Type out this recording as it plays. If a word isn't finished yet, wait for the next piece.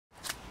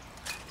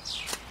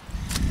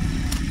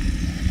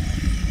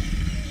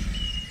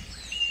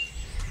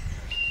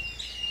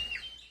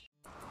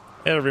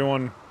Hey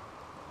everyone,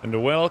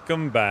 and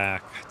welcome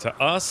back to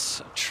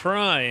us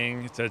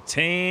trying to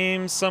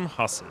tame some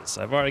husses.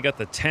 I've already got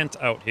the tent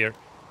out here,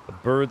 the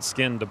bird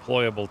skin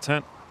deployable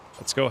tent.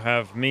 Let's go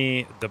have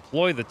me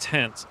deploy the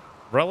tent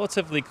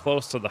relatively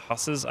close to the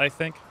husses, I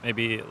think.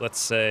 Maybe, let's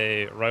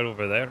say, right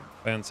over there.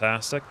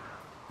 Fantastic.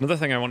 Another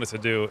thing I wanted to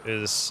do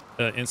is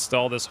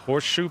install this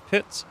horseshoe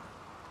pit.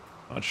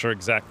 Not sure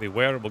exactly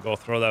where. We'll go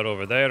throw that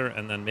over there,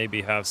 and then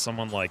maybe have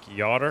someone like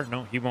Yotter.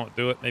 No, he won't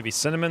do it. Maybe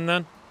Cinnamon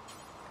then?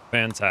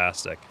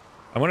 Fantastic.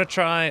 I want to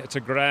try to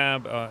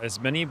grab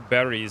as many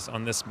berries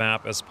on this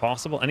map as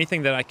possible.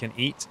 Anything that I can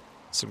eat.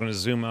 So I'm going to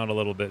zoom out a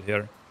little bit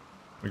here.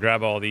 We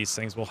grab all these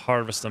things. We'll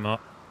harvest them up.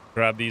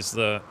 Grab these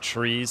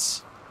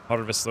trees.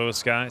 Harvest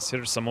those guys.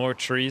 Here's some more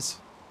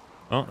trees.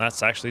 Oh,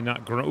 that's actually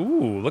not grown.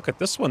 Ooh, look at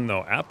this one,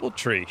 though. Apple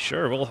tree.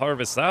 Sure, we'll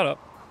harvest that up.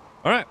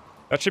 All right.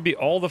 That should be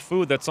all the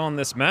food that's on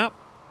this map.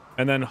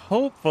 And then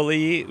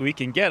hopefully we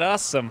can get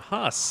us some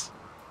hus.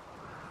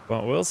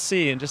 But we'll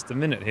see in just a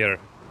minute here.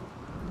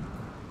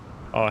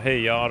 Oh,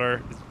 hey,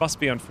 Yotter. It must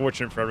be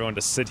unfortunate for everyone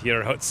to sit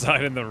here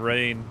outside in the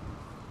rain.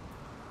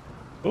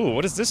 Ooh,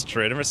 what is this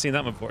tree? I've never seen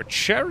that one before.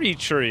 Cherry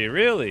tree,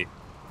 really?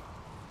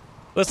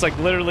 That's like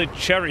literally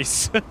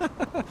cherries.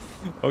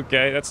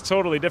 Okay, that's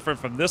totally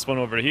different from this one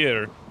over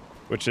here,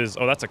 which is...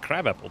 Oh, that's a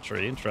crabapple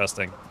tree.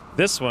 Interesting.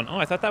 This one... Oh,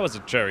 I thought that was a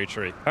cherry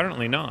tree.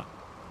 Apparently not.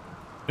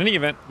 In any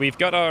event, we've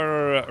got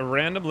our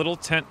random little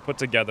tent put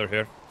together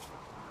here.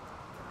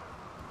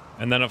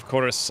 And then, of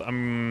course,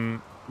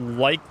 I'm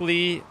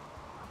likely...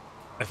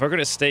 If we're going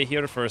to stay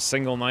here for a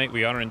single night,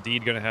 we are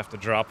indeed going to have to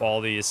drop all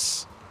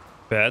these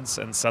beds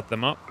and set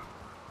them up.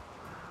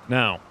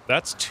 Now,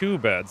 that's 2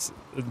 beds.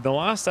 The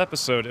last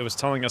episode, it was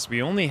telling us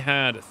we only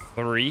had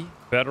 3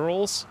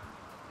 bedrolls.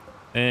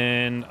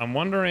 And I'm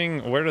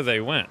wondering where they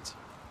went.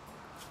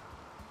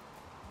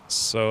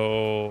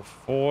 So,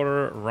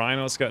 4,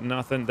 Rhino's got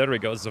nothing. There we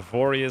go.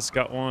 Zavoria's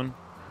got 1.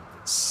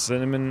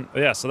 Cinnamon.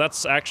 Yeah, so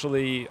that's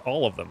actually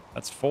all of them.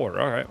 That's 4.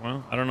 All right,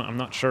 well, I don't know. I'm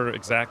not sure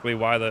exactly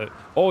why the...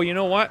 Oh, you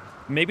know what?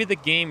 Maybe the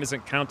game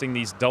isn't counting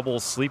these double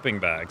sleeping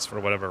bags for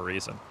whatever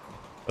reason.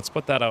 Let's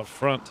put that out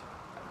front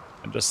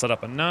and just set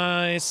up a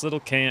nice little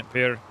camp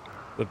here.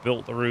 We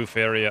built the roof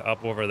area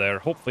up over there.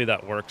 Hopefully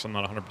that works. I'm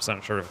not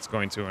 100% sure if it's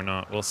going to or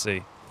not. We'll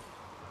see.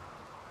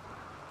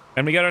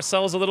 And we got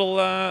ourselves a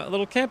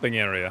little camping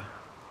area.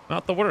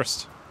 Not the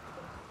worst.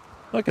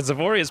 Look,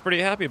 Zavoria's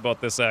pretty happy about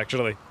this,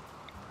 actually.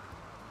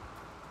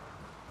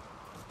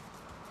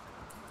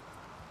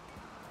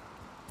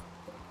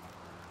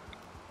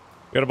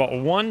 We got about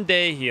 1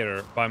 day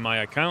here by my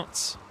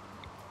accounts.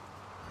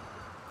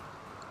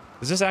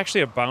 Is this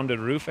actually a bounded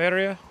roof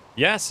area?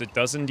 Yes, it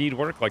does indeed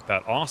work like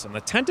that. Awesome. The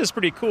tent is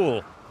pretty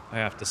cool, I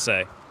have to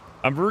say.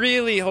 I'm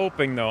really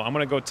hoping, though, I'm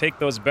going to go take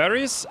those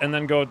berries and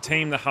then go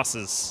tame the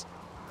husses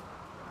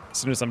as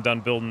soon as I'm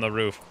done building the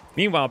roof.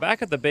 Meanwhile,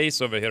 back at the base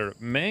over here,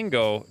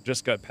 Mango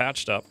just got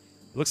patched up.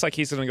 It looks like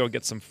he's going to go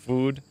get some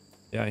food.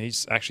 Yeah, he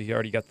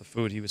already got the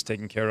food he was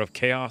taking care of.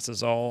 Chaos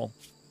is all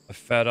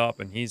fed up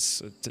and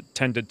he's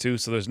tended to,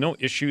 so there's no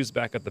issues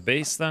back at the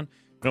base then.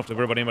 You don't have to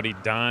worry about anybody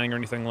dying or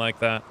anything like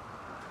that.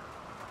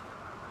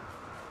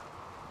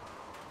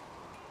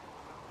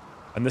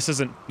 And this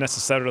isn't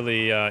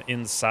necessarily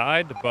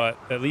inside, but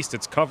at least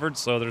it's covered,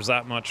 so there's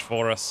that much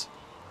for us.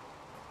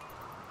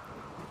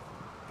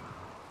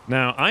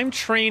 Now, I'm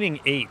training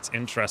 8,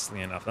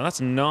 interestingly enough, and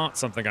that's not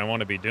something I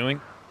want to be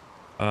doing.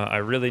 I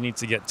really need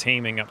to get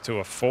taming up to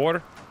a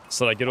 4.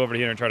 So I get over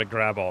here and try to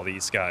grab all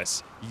these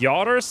guys.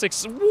 Yotter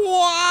 6.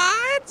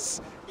 What?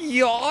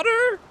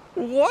 Yotter?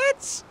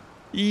 What?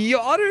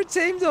 Yotter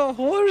tamed a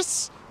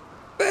horse?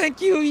 Thank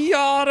you,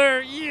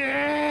 Yotter.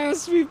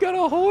 Yes, we've got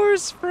a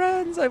horse,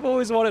 friends. I've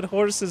always wanted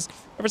horses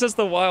ever since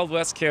the Wild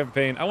West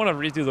campaign. I want to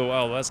redo the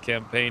Wild West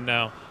campaign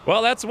now.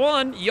 Well, that's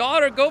 1.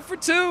 Yotter, go for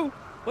 2.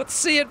 Let's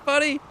see it,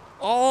 buddy.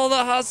 All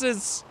the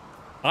husses.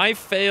 I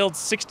failed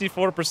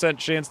 64%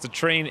 chance to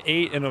train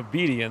 8 in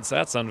obedience.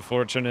 That's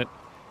unfortunate.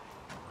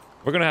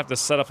 We're going to have to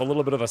set up a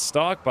little bit of a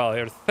stockpile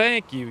here.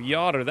 Thank you,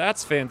 Yotter.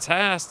 That's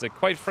fantastic.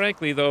 Quite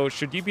frankly, though,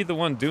 should you be the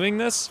one doing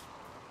this?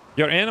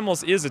 Your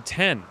animals is a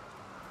 10.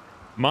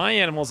 My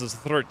animals is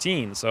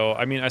 13. So,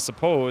 I mean, I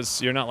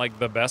suppose you're not, like,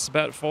 the best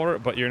bet for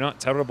it, but you're not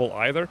terrible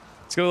either.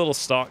 Let's get a little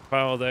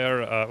stockpile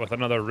there with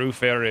another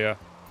roof area.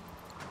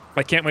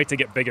 I can't wait to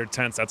get bigger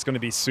tents. That's going to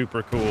be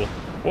super cool.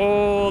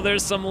 Whoa,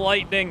 there's some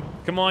lightning.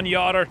 Come on,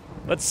 Yotter.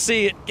 Let's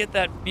see it. Get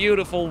that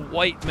beautiful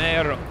white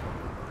mare.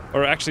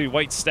 Or actually,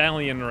 white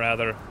stallion,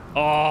 rather.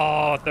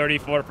 Oh,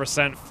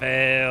 34%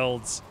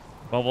 failed.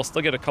 Well, we'll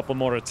still get a couple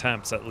more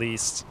attempts, at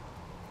least.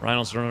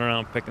 Rhino's running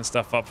around picking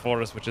stuff up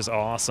for us, which is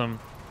awesome.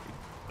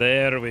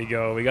 There we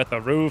go. We got the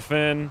roof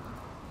in.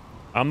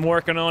 I'm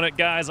working on it,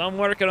 guys. I'm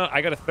working on it. I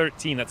got a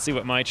 13. Let's see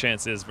what my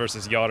chance is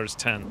versus Yotter's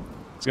 10.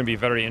 It's going to be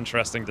very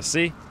interesting to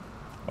see.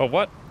 Oh,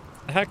 what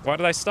the heck? Why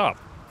did I stop?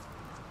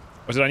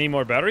 Oh, did I need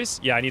more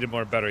berries? Yeah, I needed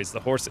more berries. The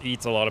horse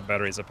eats a lot of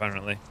berries,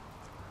 apparently.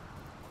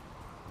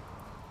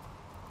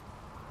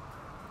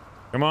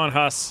 Come on,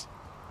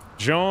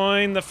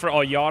 Join the...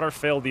 Oh, Yotter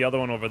failed the other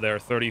one over there,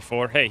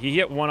 34. Hey, he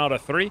hit 1 out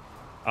of 3.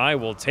 I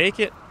will take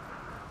it.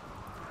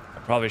 I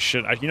probably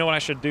should. You know what I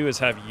should do is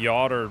have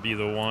Yotter be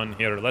the one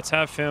here. Let's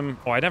have him.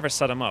 Oh, I never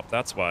set him up.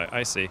 That's why.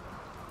 I see.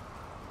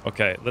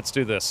 Okay, let's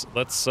do this.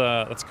 Let's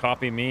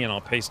copy me and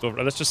I'll paste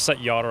over. Let's just set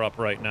Yotter up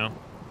right now.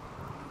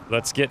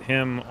 Let's get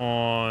him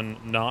on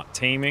not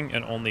taming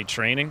and only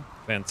training.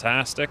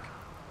 Fantastic.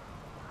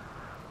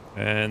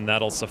 And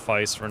that'll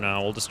suffice for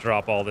now. We'll just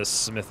drop all this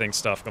smithing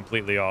stuff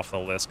completely off the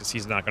list because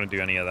he's not going to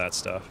do any of that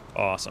stuff.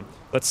 Awesome.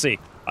 Let's see.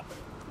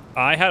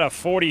 I had a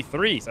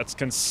 43. That's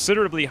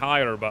considerably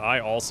higher, but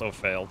I also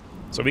failed.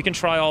 So we can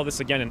try all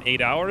this again in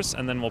 8 hours,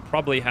 and then we'll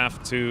probably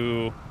have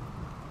to...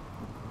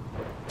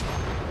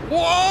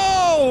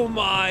 Whoa,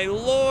 my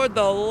lord!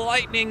 The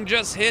lightning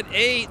just hit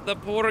 8. The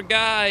poor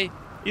guy.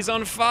 He's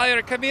on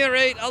fire. Come here,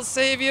 8. I'll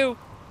save you.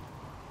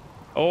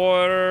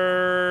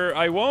 Or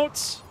I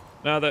won't.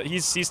 Now that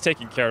he's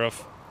taken care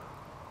of.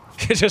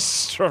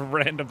 Just a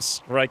random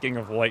striking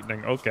of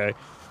lightning. Okay.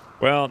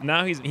 Well,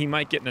 now he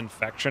might get an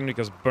infection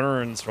because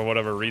burns, for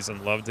whatever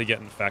reason, love to get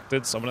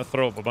infected. So I'm going to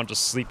throw up a bunch of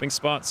sleeping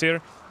spots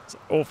here. So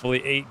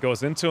hopefully 8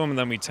 goes into him, and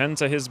then we tend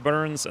to his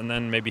burns, and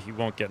then maybe he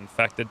won't get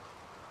infected.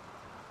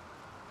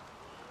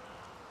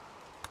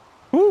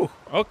 Whew.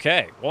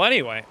 Okay. Well,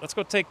 anyway, let's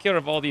go take care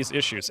of all these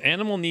issues.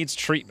 Animal needs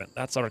treatment.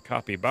 That's our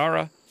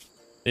capybara.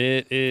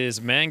 It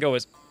is mango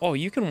is... Oh,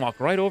 you can walk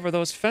right over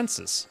those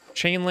fences.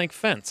 Chain link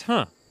fence,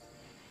 huh?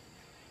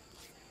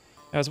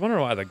 I was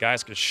wondering why the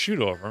guys could shoot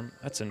over them.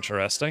 That's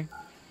interesting.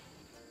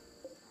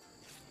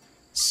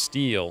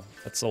 Steel.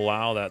 Let's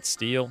allow that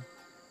steel.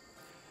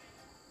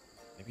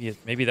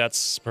 Maybe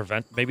that's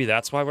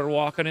why we're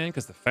walking in,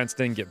 because the fence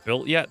didn't get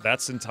built yet.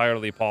 That's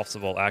entirely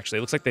possible, actually.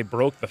 It looks like they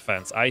broke the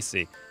fence. I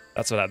see.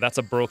 That's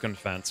a broken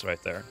fence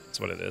right there. That's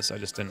what it is. I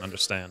just didn't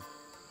understand.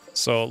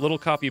 So, little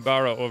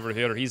capybara over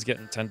here, he's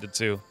getting tended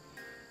to.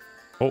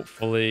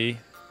 Hopefully...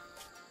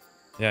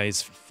 Yeah,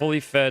 he's fully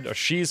fed, or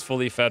she's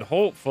fully fed.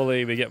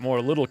 Hopefully, we get more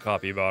little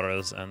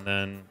capybaras, and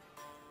then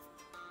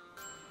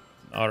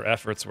our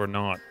efforts were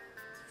not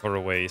for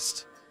a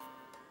waste.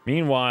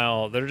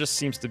 Meanwhile, there just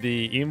seems to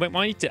be... You might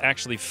need to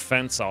actually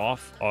fence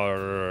off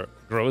our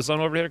grow zone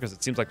over here, because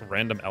it seems like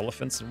random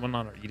elephants and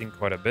whatnot are eating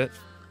quite a bit.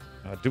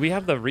 Do we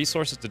have the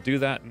resources to do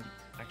that?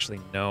 Actually,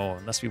 no,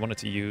 unless we wanted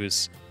to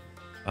use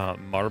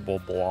marble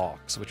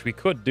blocks, which we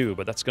could do,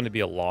 but that's going to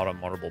be a lot of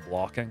marble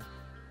blocking.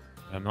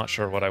 I'm not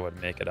sure what I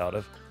would make it out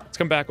of. Let's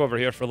come back over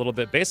here for a little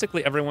bit.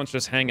 Basically, everyone's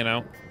just hanging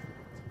out.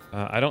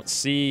 I don't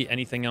see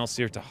anything else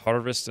here to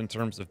harvest in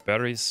terms of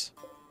berries.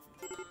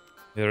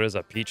 There is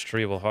a peach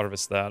tree. We'll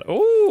harvest that.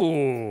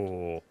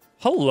 Oh,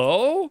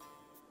 hello,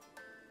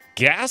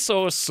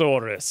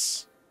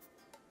 Gasosaurus.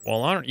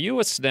 Well, aren't you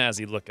a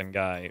snazzy-looking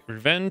guy?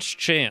 Revenge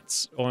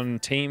chance on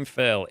tame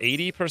fell,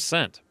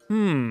 80%.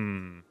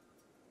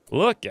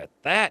 Look at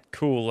that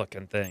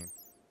cool-looking thing.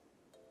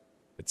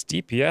 Its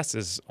DPS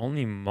is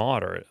only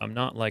moderate. I'm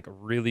not, like,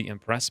 really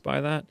impressed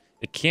by that.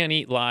 It can't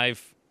eat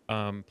live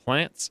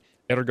plants.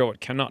 Ergo, it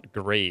cannot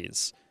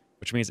graze.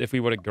 Which means if we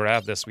were to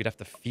grab this, we'd have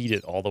to feed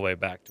it all the way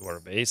back to our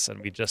base.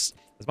 And we just...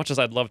 As much as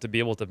I'd love to be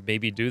able to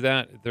maybe do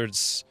that,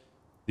 there's...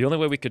 The only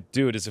way we could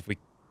do it is if we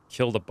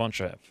killed a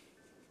bunch of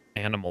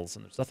animals.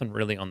 And there's nothing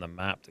really on the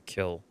map to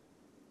kill.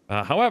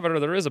 However,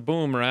 there is a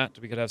boom rat.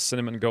 We could have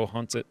Cinnamon go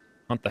hunt it.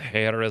 Hunt the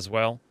hare as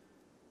well.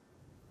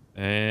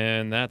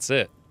 And that's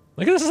it.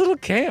 Look at this little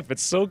camp.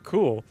 It's so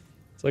cool.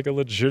 It's like a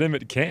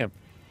legitimate camp.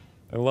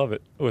 I love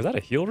it. Oh, is that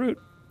a heel root?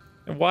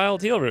 A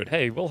wild heel root.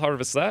 Hey, we'll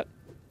harvest that.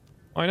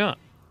 Why not?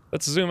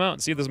 Let's zoom out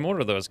and see if there's more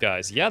of those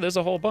guys. Yeah, there's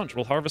a whole bunch.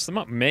 We'll harvest them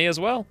up. May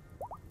as well.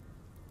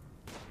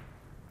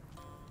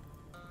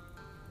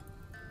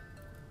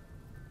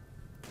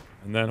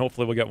 And then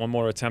hopefully we'll get one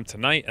more attempt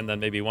tonight, and then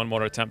maybe one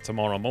more attempt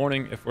tomorrow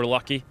morning if we're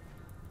lucky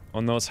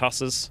on those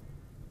husses.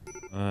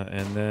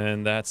 And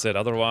then that's it.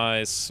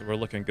 Otherwise, we're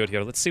looking good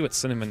here. Let's see what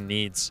Cinnamon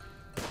needs.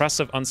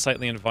 Oppressive,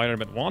 unsightly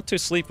environment. Want to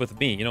sleep with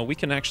me. You know, we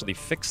can actually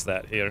fix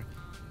that here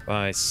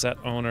by set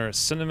owner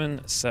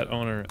Cinnamon, set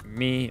owner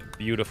me.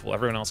 Beautiful.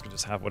 Everyone else can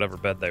just have whatever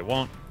bed they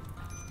want.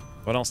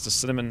 What else does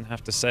Cinnamon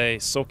have to say?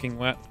 Soaking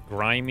wet,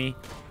 grimy.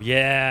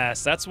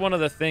 Yes, that's one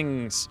of the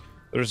things.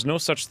 There's no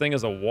such thing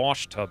as a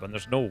wash tub, and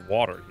there's no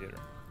water here.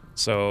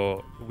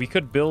 So we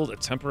could build a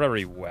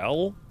temporary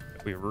well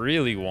if we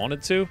really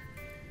wanted to.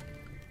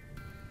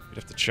 We'd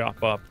have to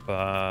chop up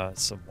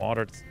some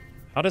water.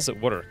 How does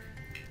it work?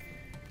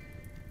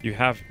 You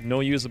have no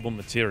usable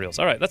materials.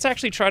 All right, let's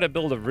actually try to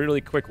build a really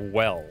quick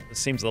well. This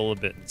seems a little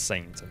bit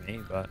insane to me,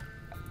 but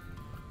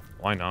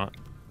why not?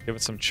 Give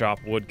it some chop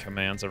wood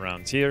commands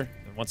around here.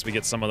 And once we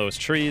get some of those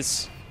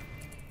trees,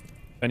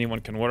 if anyone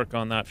can work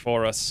on that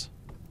for us.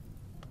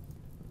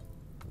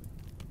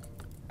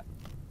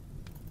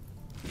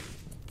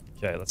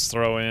 Okay, let's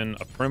throw in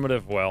a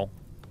primitive well.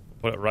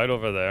 Put it right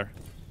over there.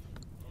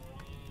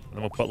 And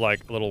then we'll put,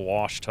 like, a little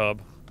wash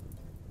tub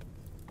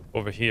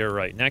over here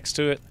right next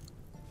to it.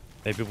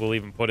 Maybe we'll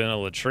even put in a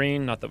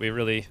latrine. Not that we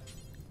really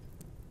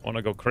want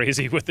to go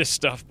crazy with this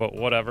stuff, but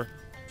whatever.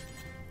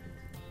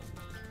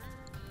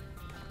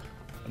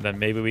 And then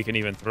maybe we can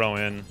even throw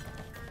in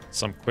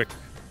some quick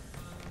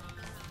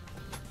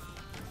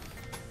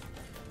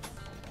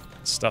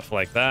stuff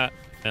like that,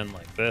 and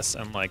like this,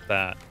 and like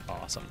that.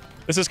 Awesome.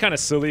 This is kind of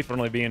silly for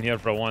only being here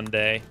for one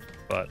day,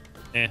 but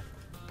eh.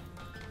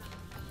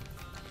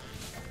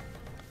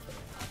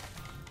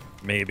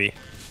 Maybe.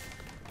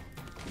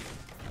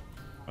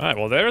 Alright,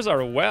 well, there's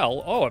our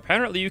well. Oh,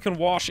 apparently you can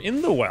wash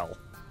in the well.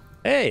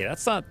 Hey,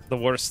 that's not the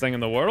worst thing in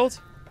the world.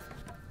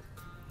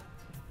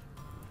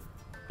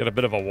 Got a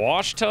bit of a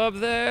wash tub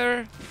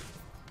there.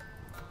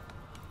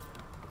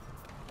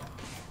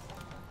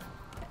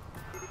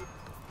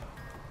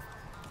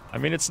 I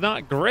mean, it's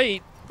not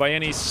great by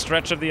any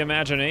stretch of the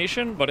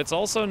imagination, but it's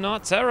also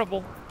not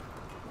terrible.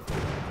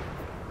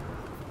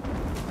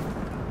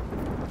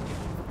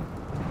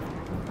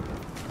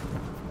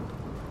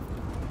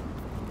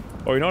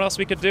 Oh, you know what else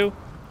we could do?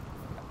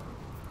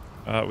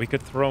 We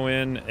could throw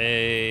in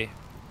a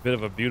bit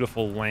of a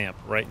beautiful lamp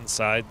right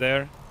inside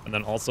there, and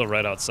then also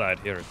right outside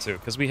here, too,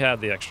 because we had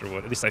the extra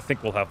wood. At least I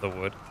think we'll have the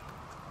wood.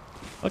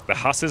 Look, the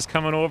huss is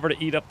coming over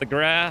to eat up the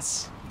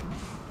grass.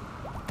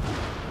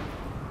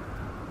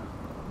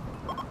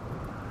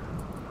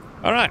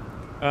 All right,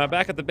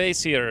 back at the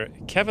base here.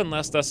 Kevin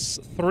left us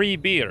 3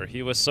 beer.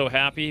 He was so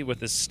happy with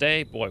his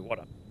stay. Boy, what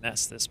a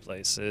mess this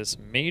place is.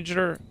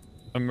 Major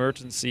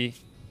emergency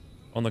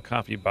on the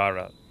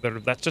capybara.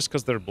 That's just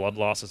because their blood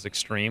loss is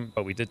extreme,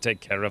 but we did take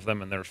care of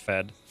them, and they're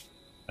fed,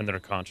 and they're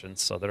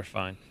conscious, so they're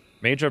fine.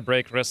 Major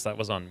break risk, that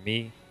was on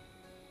me.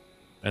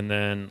 And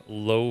then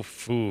low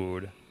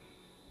food.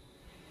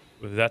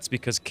 That's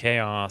because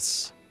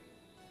Chaos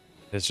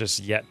is just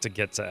yet to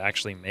get to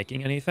actually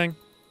making anything.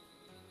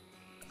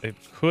 It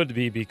could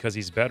be because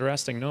he's bed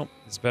resting. Nope,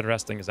 his bed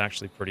resting is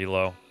actually pretty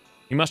low.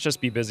 He must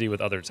just be busy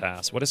with other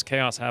tasks. What does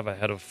Chaos have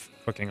ahead of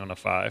cooking on a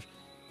 5?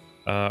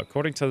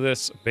 According to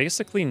this,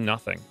 basically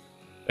nothing.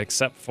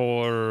 Except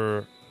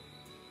for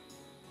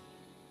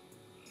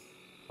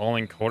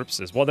hauling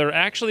corpses. Well, there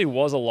actually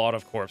was a lot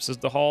of corpses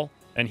to haul,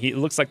 and it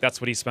looks like that's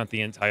what he spent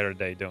the entire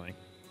day doing.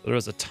 There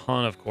was a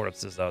ton of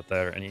corpses out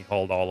there, and he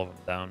hauled all of them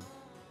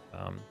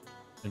down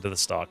into the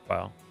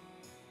stockpile.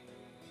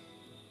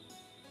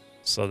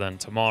 So then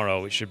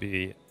tomorrow we should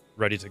be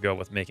ready to go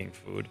with making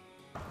food.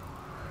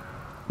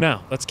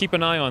 Now, let's keep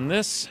an eye on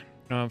this.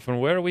 From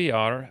where we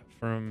are,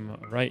 from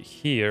right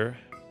here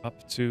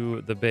up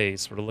to the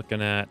base, we're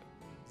looking at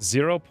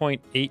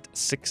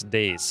 0.86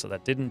 days. So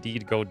that did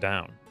indeed go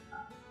down.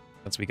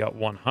 Once we got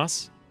 1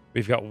 huss,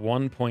 we've got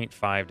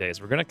 1.5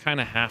 days. We're going to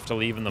kind of have to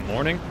leave in the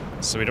morning,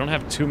 so we don't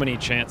have too many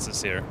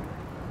chances here.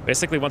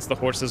 Basically, once the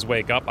horses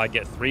wake up, I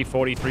get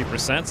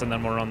 343%, and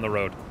then we're on the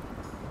road.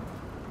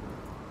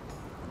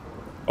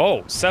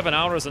 Oh, 7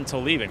 hours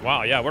until leaving.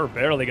 Wow, yeah, we're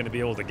barely going to be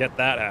able to get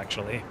that,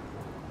 actually.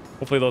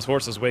 Hopefully those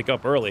horses wake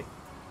up early.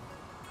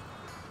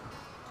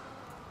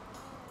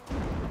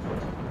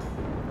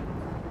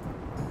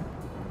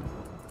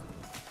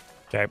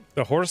 Okay,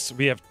 the horse,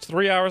 we have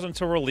 3 hours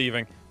until we're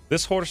leaving.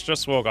 This horse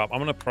just woke up.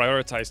 I'm going to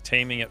prioritize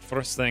taming it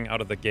first thing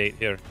out of the gate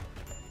here.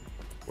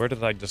 Where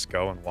did I just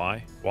go and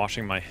why?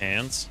 Washing my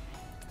hands.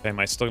 Okay, am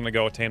I still going to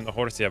go tame the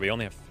horse? Yeah, we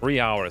only have 3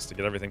 hours to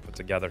get everything put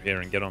together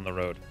here and get on the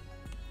road.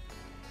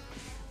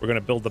 We're going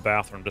to build the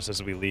bathroom just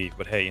as we leave.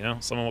 But hey, you know,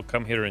 someone will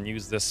come here and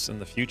use this in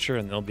the future,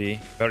 and they'll be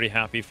very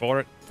happy for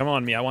it. Come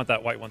on, me. I want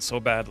that white one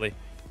so badly.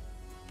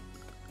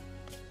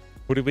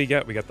 Who did we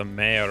get? We got the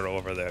mare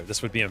over there.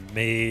 This would be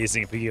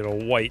amazing if we get a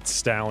white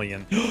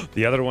stallion.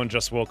 The other one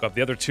just woke up.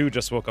 The other 2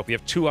 just woke up. We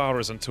have 2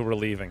 hours until we're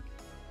leaving.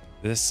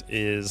 This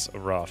is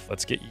rough.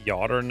 Let's get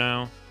Yotter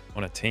now. I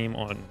want to tame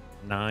on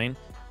 9.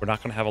 We're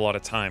not going to have a lot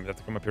of time. We have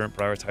to come up here and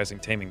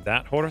prioritizing taming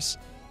that horse.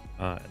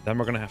 Then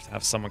we're going to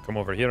have someone come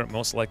over here.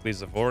 Most likely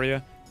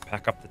Zavoria.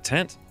 Pack up the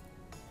tent.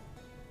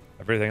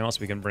 Everything else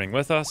we can bring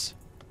with us.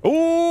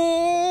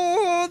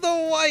 Oh,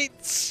 the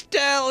white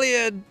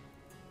stallion!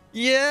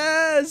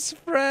 Yes,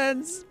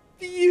 friends!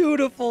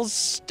 Beautiful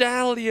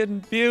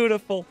stallion,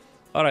 beautiful.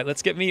 All right,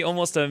 let's get me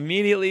almost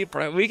immediately.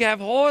 We have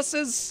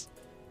horses.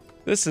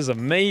 This is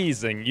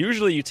amazing.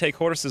 Usually you take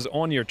horses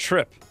on your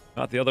trip,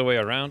 not the other way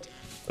around.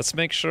 Let's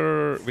make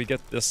sure we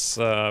get this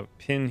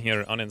pin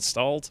here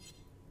uninstalled.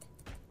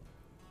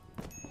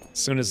 As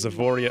soon as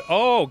Zavoria...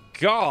 Oh,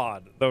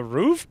 God! The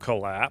roof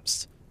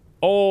collapsed?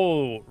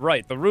 Oh,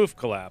 right, the roof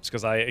collapsed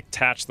because I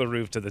attached the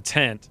roof to the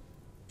tent.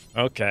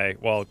 Okay,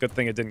 well, good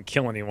thing it didn't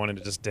kill anyone and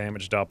it just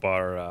damaged up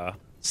our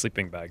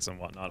sleeping bags and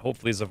whatnot.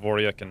 Hopefully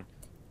Zavoria can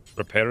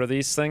repair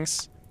these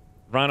things.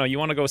 Rhino, you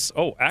want to go...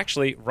 Oh,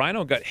 actually,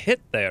 Rhino got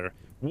hit there.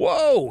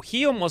 Whoa!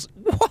 He almost...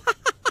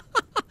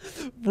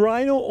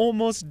 Rhino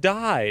almost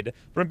died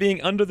from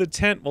being under the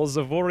tent while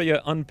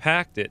Zavoria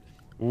unpacked it.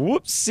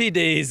 Whoopsie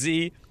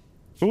daisy.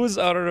 Who's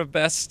our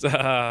best...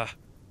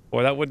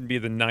 Boy, that wouldn't be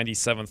the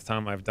 97th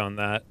time I've done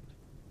that.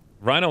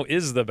 Rhino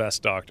is the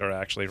best doctor,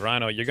 actually.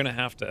 Rhino, you're going to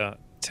have to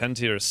tend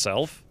to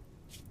yourself.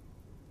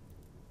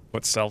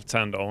 Put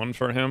self-tend on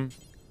for him.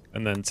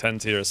 And then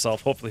tend to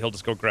yourself. Hopefully he'll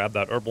just go grab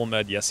that herbal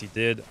med. Yes, he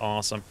did.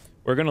 Awesome.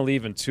 We're going to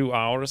leave in 2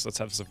 hours. Let's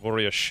have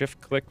Zavoria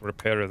shift-click,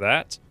 repair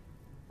that.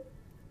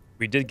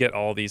 We did get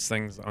all these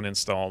things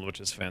uninstalled,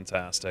 which is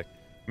fantastic.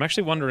 I'm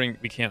actually wondering...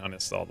 We can't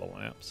uninstall the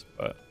lamps,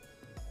 but...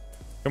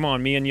 Come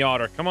on, me and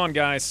Yotter. Come on,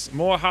 guys.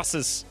 More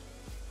husses.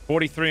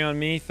 43 on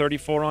me,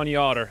 34 on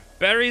Yotter.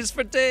 Berries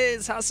for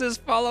days. Husses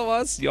follow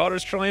us.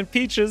 Yotter's trying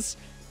peaches.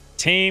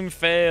 Tame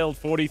failed.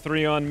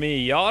 43 on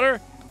me. Yotter,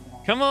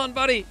 come on,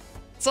 buddy.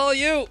 It's all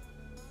you.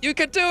 You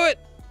can do it.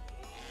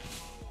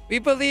 We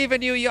believe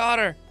in you,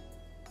 Yotter.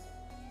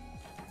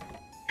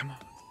 Come on.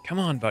 Come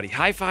on, buddy.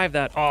 High five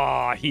that.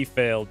 Aw, he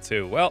failed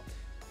too. Well,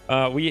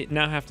 we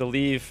now have to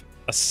leave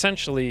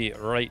essentially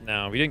right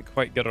now. We didn't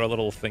quite get our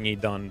little thingy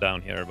done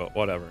down here, but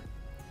whatever.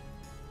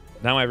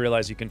 Now I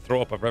realize you can throw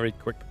up a very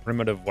quick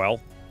primitive well.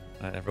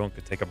 Everyone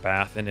could take a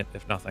bath in it,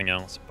 if nothing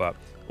else. But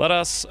let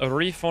us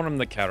reform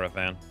the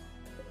caravan.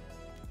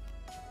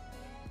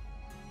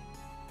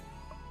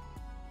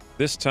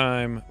 This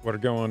time, we're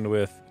going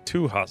with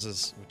 2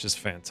 houses, which is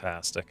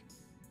fantastic.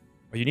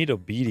 Well, you need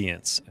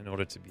obedience in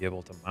order to be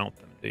able to mount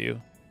them, do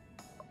you?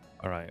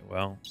 All right,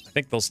 well, I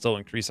think they'll still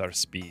increase our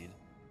speed.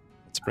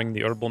 Let's bring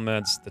the herbal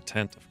meds, the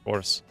tent, of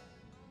course.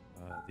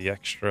 The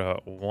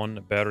extra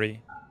 1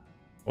 berry.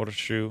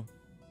 Horseshoe.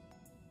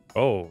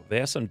 Oh, they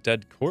have some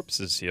dead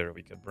corpses here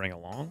we could bring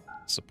along,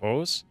 I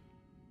suppose.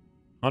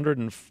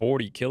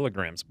 140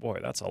 kilograms. Boy,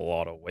 that's a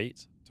lot of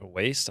weight to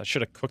waste. I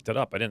should have cooked it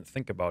up. I didn't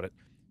think about it.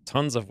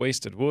 Tons of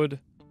wasted wood.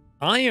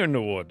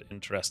 Ironwood,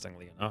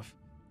 interestingly enough.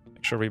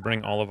 Make sure we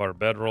bring all of our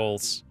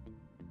bedrolls.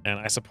 And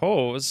I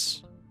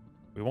suppose,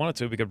 if we wanted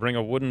to, we could bring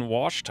a wooden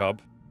wash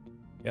tub.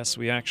 Yes,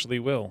 we actually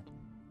will.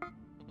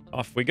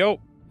 Off we go.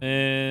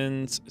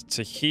 And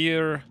to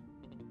here...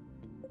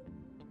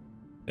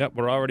 Yep,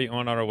 we're already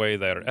on our way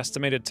there.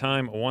 Estimated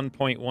time,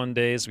 1.1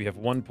 days. We have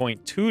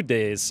 1.2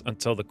 days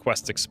until the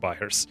quest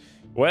expires.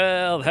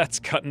 Well, that's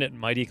cutting it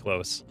mighty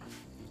close.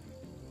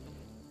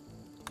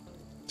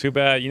 Too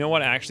bad. You know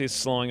what actually is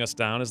slowing us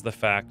down is the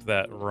fact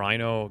that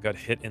Rhino got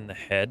hit in the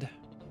head.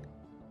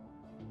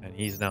 And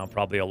he's now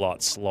probably a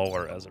lot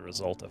slower as a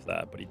result of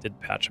that, but he did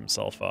patch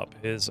himself up.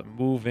 His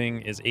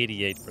moving is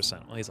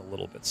 88%. Well, he's a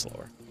little bit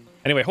slower.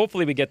 Anyway,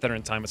 hopefully we get there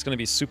in time. It's going to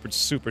be super,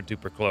 super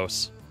duper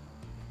close.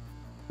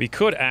 We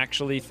could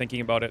actually,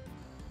 thinking about it,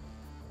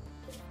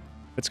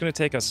 it's going to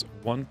take us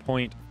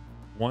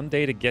 1.1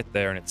 day to get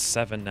there, and it's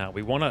 7 now.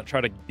 We want to try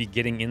to be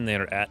getting in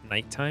there at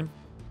nighttime.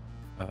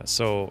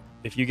 So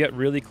if you get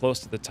really close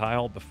to the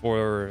tile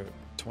before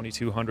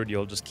 2200,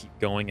 you'll just keep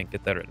going and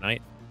get there at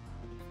night.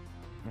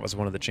 That was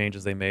one of the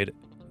changes they made.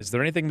 Is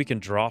there anything we can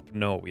drop?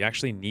 No, we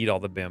actually need all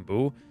the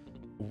bamboo.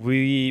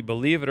 We,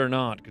 believe it or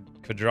not,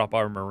 could drop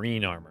our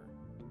marine armor.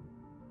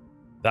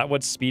 That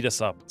would speed us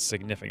up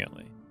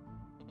significantly.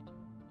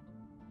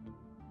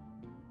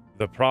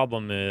 The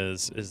problem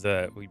is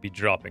that we'd be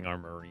dropping our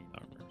marine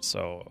armor,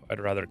 so I'd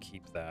rather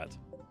keep that.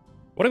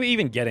 What are we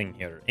even getting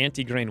here?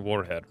 Anti-grain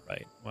warhead,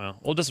 right? Well,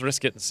 we'll just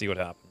risk it and see what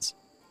happens.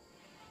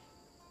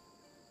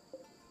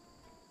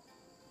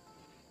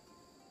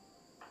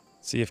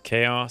 Sea of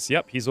Chaos.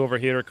 Yep, he's over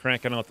here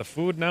cranking out the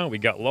food now. We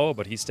got low,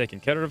 but he's taking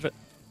care of it.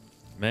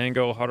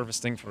 Mango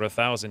harvesting for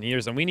 1,000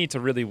 years, and we need to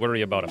really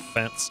worry about a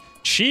fence.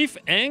 Chief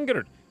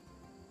angered.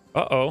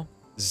 Uh-oh.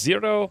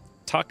 Zero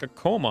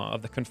Takakoma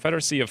of the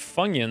Confederacy of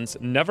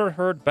Funyuns never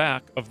heard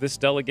back of this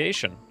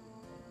delegation.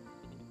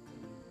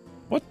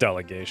 What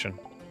delegation?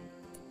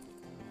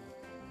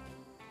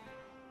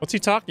 What's he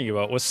talking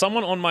about? Was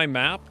someone on my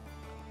map?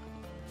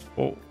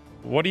 Well,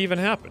 what even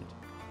happened?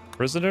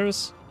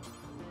 Prisoners?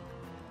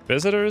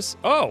 Visitors?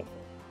 Oh!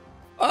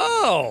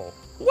 Oh!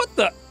 What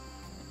the?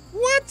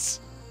 What?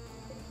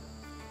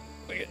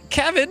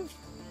 Kevin?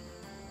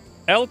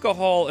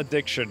 Alcohol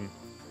addiction.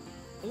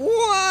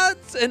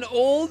 What? An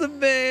old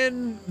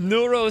man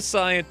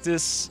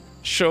neuroscientist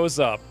shows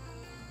up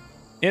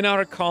in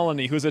our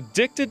colony who's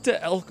addicted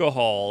to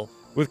alcohol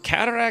with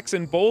cataracts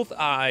in both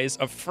eyes,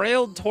 a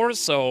frail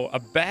torso, a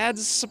bad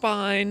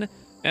spine,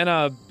 and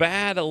a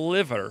bad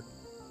liver.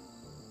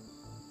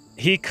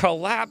 He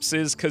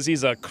collapses because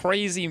he's a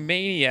crazy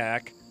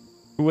maniac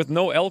with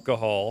no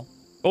alcohol.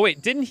 Oh,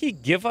 wait, didn't he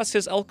give us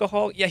his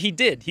alcohol? Yeah, he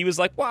did. He was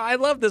like, wow, I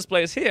love this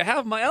place. Here,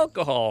 have my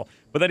alcohol.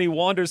 But then he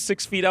wanders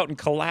 6 feet out and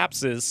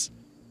collapses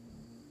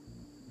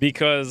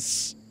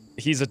because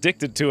he's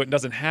addicted to it and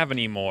doesn't have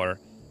any more.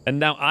 And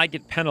now I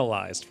get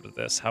penalized for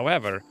this.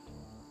 However,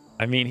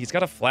 I mean, he's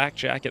got a flak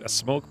jacket, a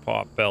smoke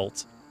pop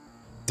belt.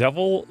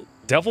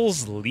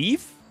 Devil's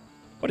Leaf?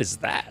 What is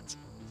that? Is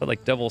that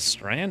like Devil's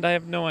Strand? I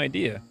have no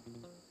idea.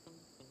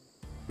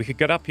 We could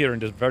get up here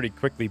and just very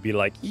quickly be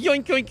like,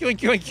 yoink, yoink, yoink,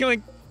 yoink,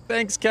 yoink.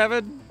 Thanks,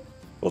 Kevin.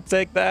 We'll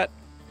take that.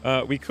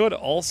 We could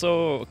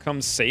also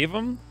come save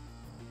him.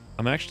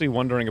 I'm actually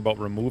wondering about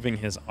removing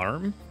his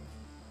arm.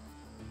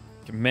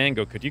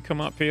 Mango, could you come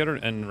up here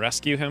and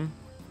rescue him?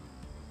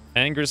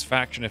 Angers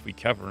faction if we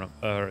cover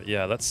him.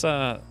 Yeah, let's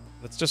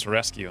just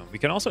rescue him. We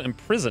can also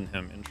imprison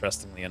him,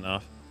 interestingly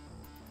enough.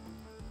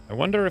 I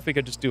wonder if we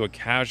could just do a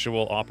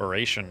casual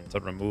operation to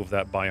remove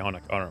that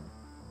bionic arm.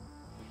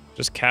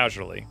 Just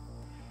casually.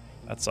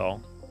 That's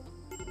all.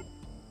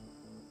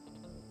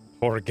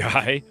 Poor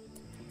guy.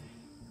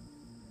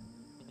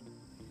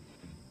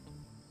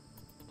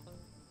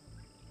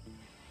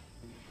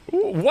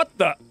 Ooh, what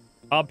the?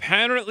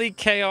 Apparently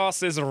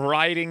chaos is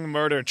riding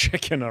murder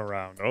chicken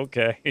around.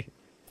 Okay.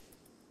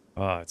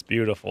 Ah, it's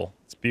beautiful.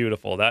 It's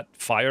beautiful. That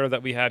fire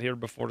that we had here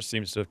before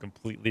seems to have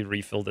completely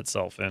refilled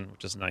itself in,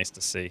 which is nice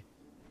to see.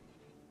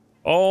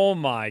 Oh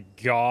my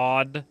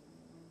god.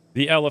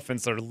 The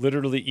elephants are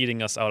literally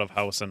eating us out of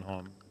house and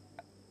home.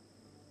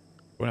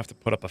 We're gonna have to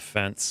put up a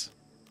fence.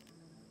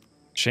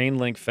 Chain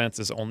link fence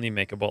is only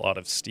makeable out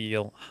of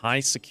steel. High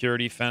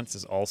security fence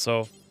is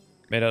also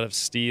made out of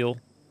steel.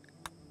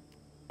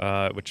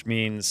 Which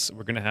means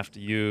we're gonna have to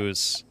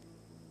use,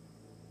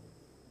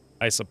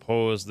 I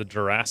suppose, the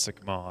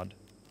Jurassic mod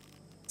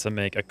to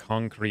make a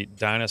concrete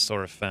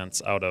dinosaur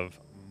fence out of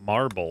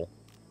marble.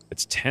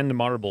 It's 10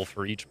 marble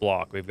for each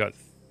block. We've got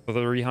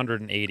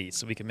 380,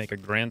 so we can make a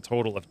grand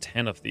total of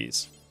 10 of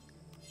these.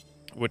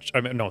 Which,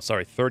 I mean, no,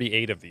 sorry,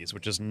 38 of these,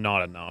 which is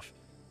not enough.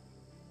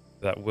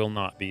 That will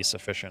not be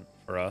sufficient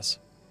for us.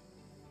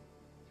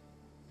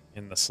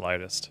 In the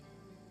slightest.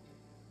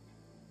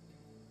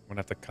 I'm gonna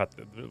have to cut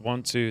the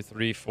 1, 2,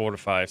 3, 4,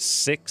 5,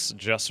 6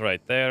 just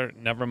right there.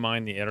 Never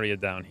mind the area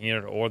down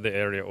here or the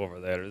area over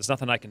there. There's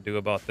nothing I can do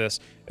about this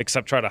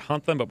except try to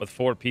hunt them, but with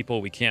 4 people,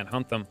 we can't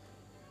hunt them.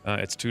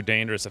 It's too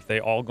dangerous. If they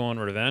all go on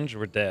revenge,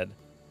 we're dead.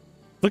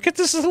 Look at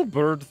this little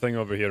bird thing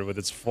over here with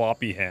its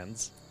floppy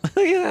hands.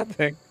 Look at that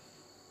thing.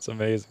 It's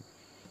amazing.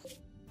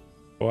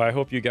 Well, I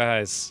hope you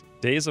guys...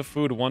 Days of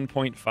food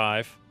 1.5.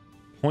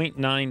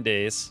 0.9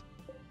 days.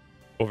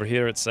 Over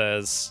here it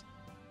says...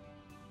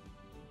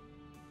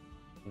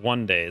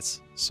 1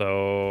 days.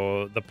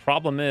 So the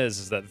problem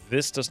is that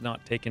this does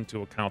not take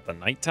into account the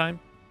nighttime.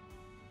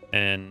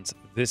 And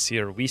this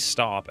here, we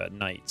stop at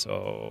night.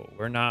 So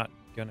we're not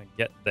going to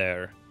get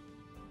there.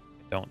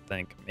 I don't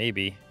think.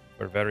 Maybe.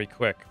 We're very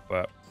quick,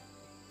 but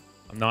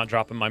I'm not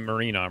dropping my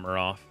marine armor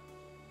off.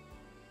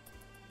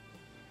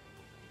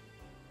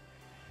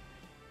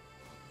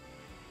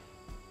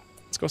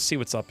 Let's go see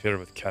what's up here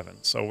with Kevin.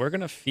 So we're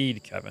going to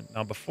feed Kevin.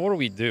 Now, before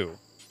we do,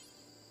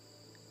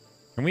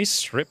 can we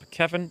strip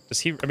Kevin? Does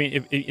he... I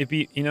mean, it'd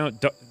be... You know,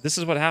 this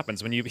is what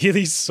happens when you...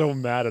 He's so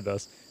mad at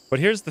us. But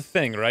here's the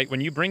thing, right?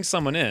 When you bring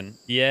someone in...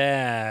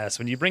 Yes,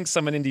 when you bring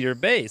someone into your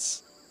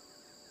base...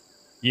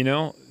 You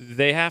know,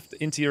 they have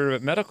to... Into your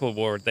medical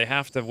ward, they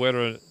have to wear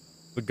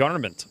the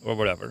garment or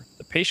whatever.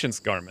 The patient's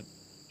garment.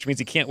 Which means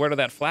he can't wear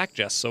that flak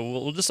dress. So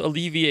we'll just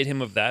alleviate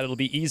him of that. It'll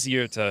be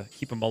easier to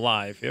keep him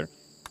alive here.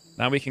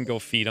 Now we can go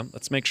feed him.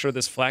 Let's make sure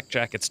this flak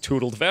jacket's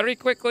tootled very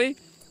quickly.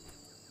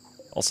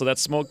 Also, that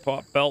smoke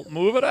pop belt,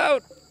 move it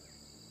out!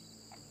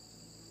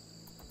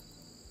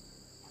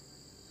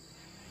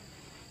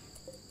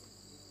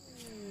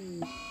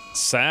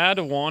 Sad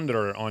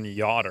Wanderer on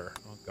Yotter.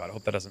 Oh god, I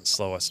hope that doesn't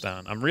slow us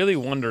down. I'm really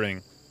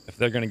wondering if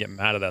they're going to get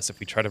mad at us if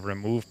we try to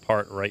remove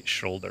part right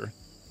shoulder.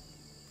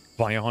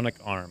 Bionic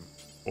arm.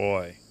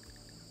 Boy.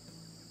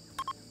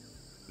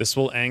 This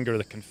will anger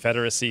the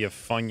Confederacy of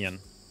Funyun.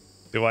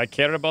 Do I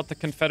care about the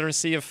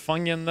Confederacy of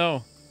Funyun,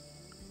 though?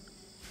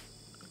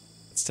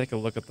 Let's take a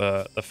look at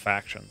the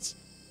factions.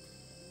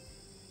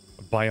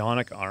 A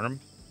bionic arm.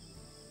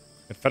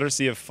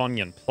 Confederacy of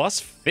Funyun. Plus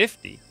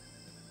 50.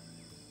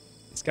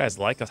 These guys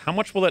like us. How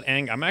much will it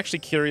anger? I'm actually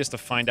curious to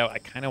find out. I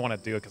kind of want to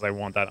do it because I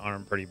want that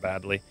arm pretty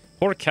badly.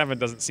 Poor Kevin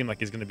doesn't seem like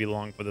he's going to be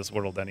long for this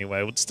world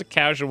anyway. Just a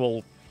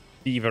casual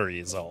thievery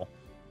is all.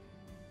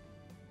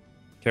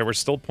 Okay, we're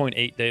still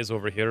 0.8 days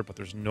over here, but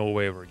there's no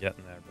way we're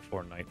getting there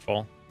before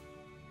nightfall.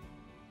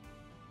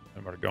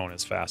 And we're going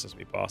as fast as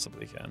we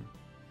possibly can.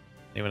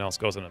 Anyone else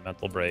goes on a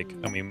mental break,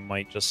 and we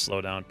might just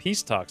slow down.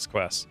 Peace talks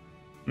quest.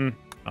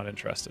 Not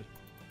interested.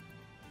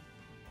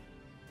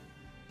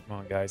 Come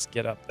on, guys,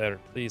 get up there,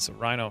 please.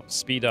 Rhino,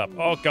 speed up.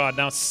 Oh, God,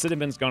 now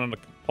Cinnamon's gone on a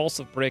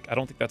compulsive break. I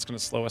don't think that's going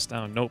to slow us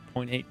down. Nope,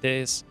 0.8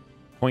 days.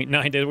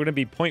 0.9 days. We're going to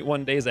be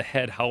 0.1 days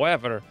ahead.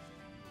 However,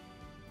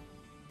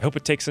 I hope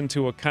it takes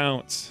into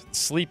account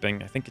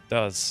sleeping. I think it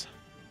does.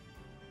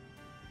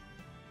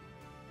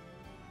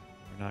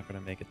 We're not going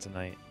to make it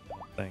tonight, I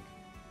don't think.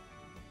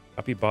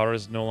 Capybara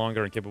is no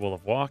longer incapable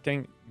of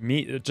walking.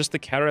 Just the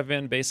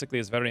caravan basically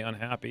is very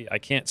unhappy. I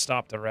can't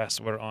stop to rest.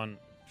 We're on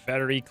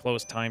very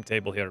close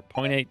timetable here.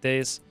 0.8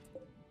 days,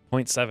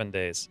 0.7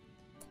 days.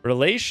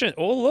 Relation.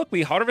 Oh, look,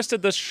 we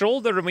harvested the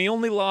shoulder and we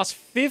only lost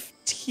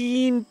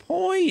 15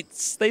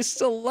 points. They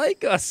still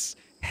like us.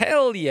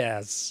 Hell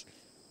yes.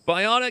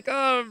 Bionic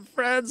arm,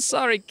 friends.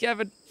 Sorry,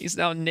 Kevin. He's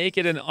now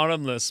naked and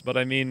armless. But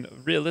I mean,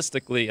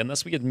 realistically,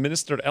 unless we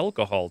administered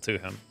alcohol to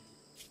him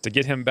to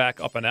get him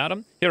back up and at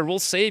him. Here, we'll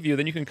save you.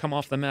 Then you can come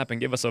off the map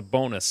and give us a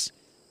bonus.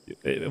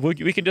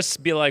 We can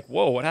just be like,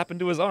 whoa, what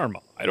happened to his arm?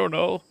 I don't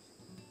know.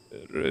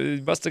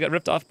 He must have got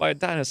ripped off by a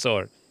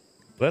dinosaur.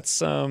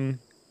 Let's,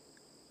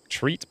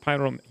 treat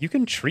pyro... You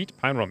can treat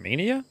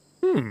pyromania?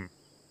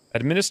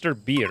 Administer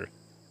beer.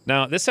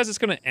 Now, this says it's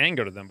going to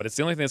anger them, but it's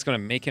the only thing that's going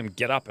to make him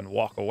get up and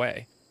walk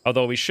away.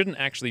 Although we shouldn't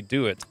actually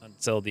do it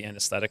until the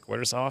anesthetic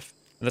wears off.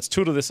 And let's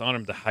tutor this on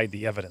him to hide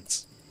the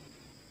evidence.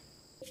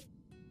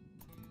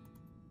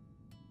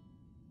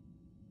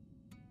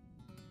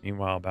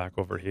 Meanwhile, back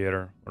over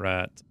here, we're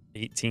at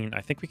 18.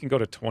 I think we can go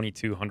to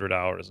 2,200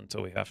 hours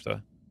until we have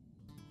to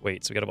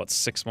Wait, so we got about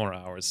 6 more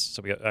hours.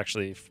 So we got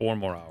actually 4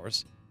 more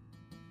hours.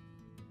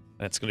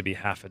 And it's going to be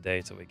half a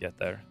day till we get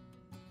there.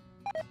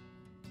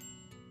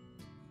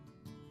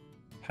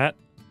 Pet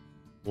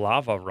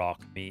lava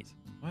rock meat.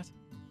 What?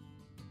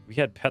 We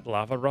had pet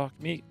lava rock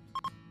meat?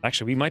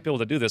 Actually, we might be able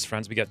to do this,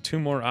 friends. We got 2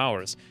 more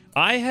hours.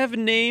 I have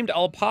named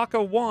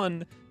Alpaca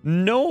 1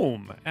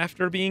 Gnome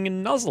after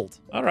being nuzzled.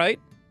 All right.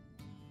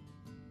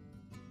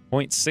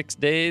 0.6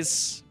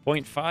 days,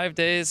 0.5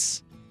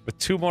 days, with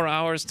 2 more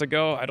hours to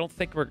go. I don't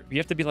think we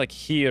have to be like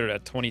here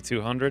at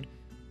 2200,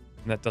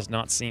 and that does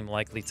not seem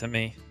likely to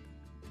me.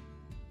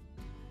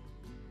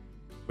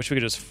 Wish we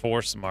could just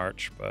force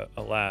march, but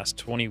alas,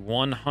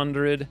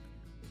 2100.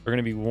 We're going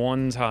to be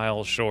 1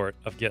 tile short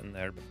of getting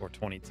there before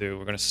 22.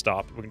 We're going to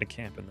stop. We're going to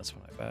camp in this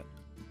one, I bet.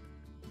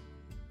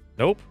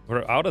 Nope,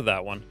 we're out of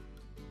that one.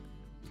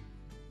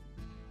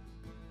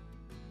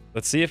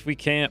 Let's see if we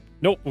can't.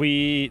 Nope,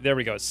 there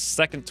we go.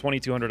 Second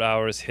 2200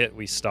 hours hit,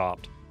 we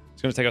stopped.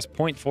 It's going to take us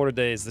 0.4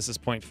 days. This is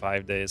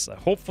 0.5 days.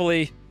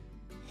 Hopefully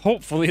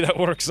that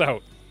works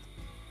out.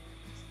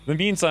 In the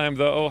meantime,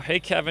 though, hey,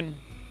 Kevin,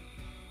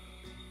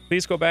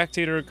 please go back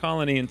to your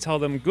colony and tell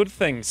them good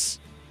things.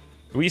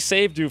 We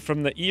saved you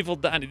from the evil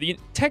dinosaurs.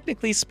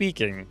 Technically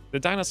speaking, the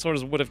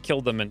dinosaurs would have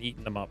killed them and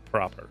eaten them up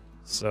proper.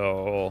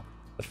 So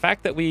the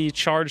fact that we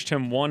charged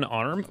him 1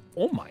 arm,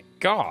 oh my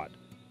god.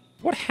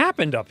 What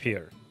happened up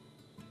here?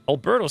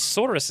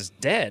 Albertosaurus is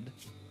dead.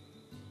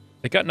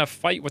 They got in a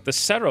fight with the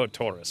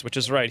Cerotaurus, which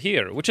is right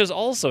here, which is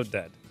also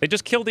dead. They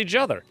just killed each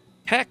other.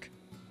 Heck,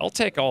 I'll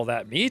take all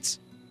that meat.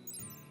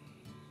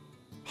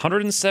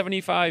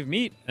 175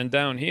 meat, and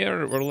down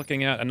here we're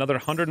looking at another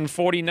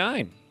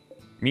 149.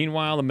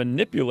 Meanwhile, the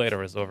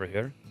manipulator is over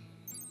here.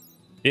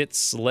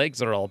 Its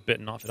legs are all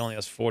bitten off. It only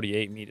has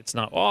 48 meat. It's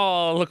not...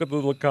 Oh, look at the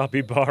little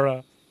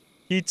capybara.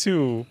 He,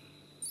 too,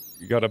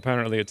 got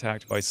apparently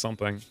attacked by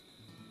something.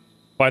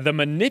 By the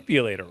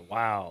manipulator.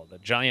 Wow, the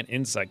giant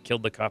insect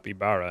killed the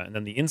capybara, and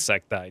then the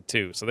insect died,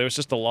 too. So there was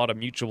just a lot of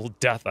mutual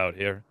death out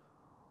here.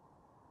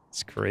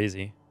 It's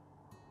crazy.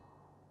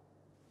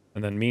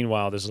 And then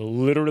meanwhile, there's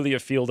literally a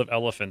field of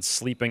elephants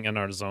sleeping in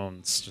our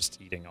zones,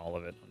 just eating all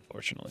of it,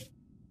 unfortunately.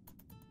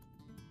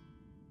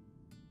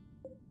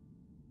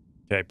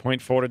 Okay,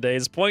 0.4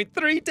 days,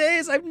 0.3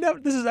 days.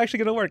 This is actually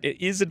going to work. It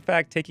is, in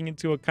fact, taking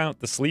into account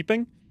the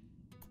sleeping.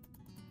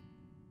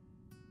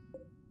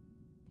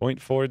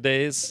 0.4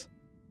 days,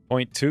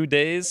 0.2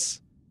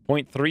 days,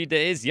 0.3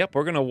 days. Yep,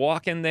 we're going to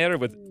walk in there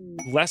with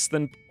less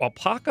than...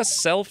 Alpaca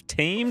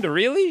self-tamed?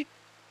 Really?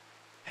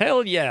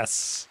 Hell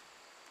yes.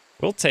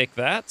 We'll take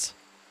that.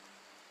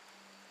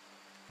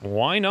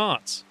 Why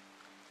not?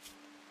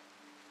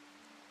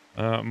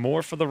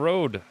 More for the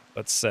road,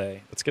 let's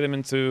say. Let's get him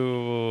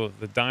into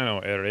the dino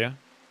area,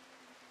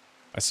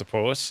 I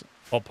suppose.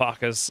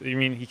 Alpacas, I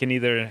mean, he can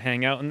either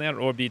hang out in there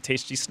or be a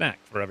tasty snack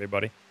for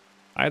everybody.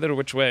 Either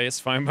which way is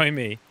fine by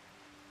me.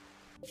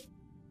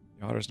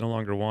 The otter's no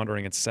longer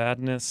wandering in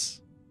sadness.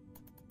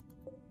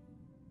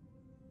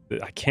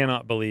 I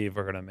cannot believe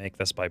we're going to make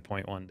this by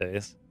 0.1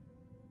 days.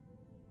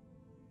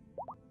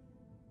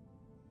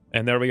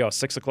 And there we go.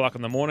 6 o'clock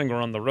in the morning.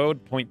 We're on the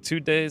road.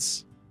 0.2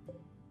 days.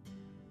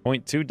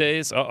 0.2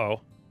 days.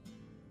 Uh-oh.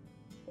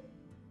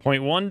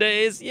 0.1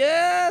 days.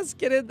 Yes!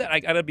 Get in there. I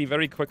gotta be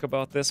very quick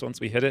about this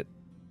once we hit it.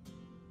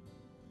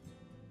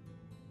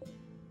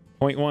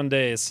 0.1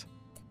 days.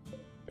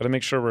 Gotta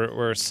make sure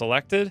we're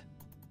selected.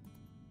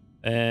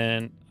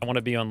 And I want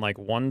to be on, like,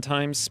 1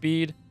 times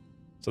speed.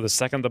 So the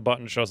second the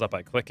button shows up,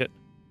 I click it.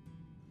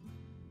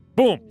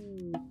 Boom!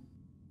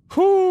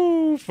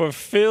 Whoo!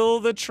 Fulfill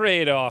the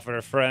trade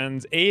offer,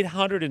 friends.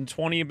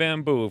 820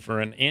 bamboo for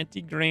an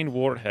anti-grain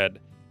warhead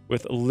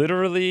with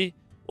literally,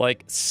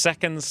 like,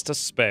 seconds to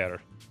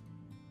spare.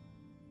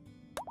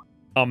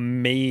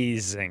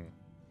 Amazing.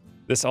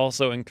 This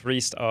also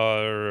increased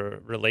our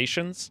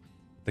relations.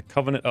 The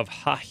Covenant of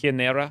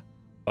Hahinera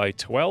by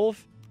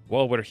 12.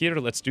 While we're here,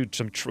 let's do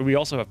some... We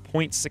also have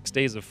 0.6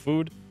 days of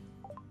food.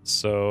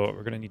 So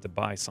we're going to need to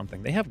buy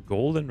something. They have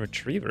golden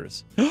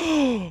retrievers.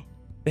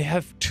 They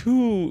have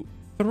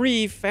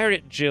 3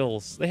 ferret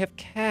gills. They have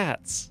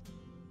cats.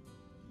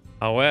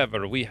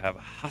 However, we have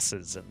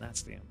husses, and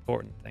that's the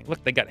important thing.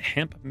 Look, they got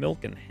hemp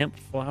milk and hemp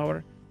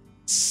flour.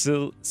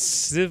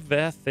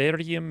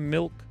 Civatherium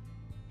milk.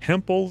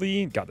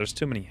 Hempoline. God, there's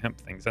too many hemp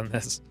things in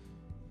this.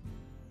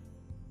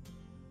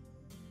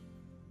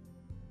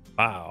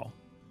 Wow.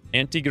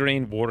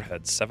 Anti-grain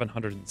warhead,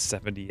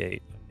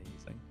 778.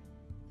 Amazing.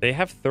 They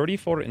have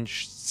 34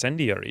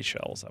 incendiary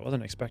shells. I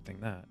wasn't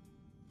expecting that.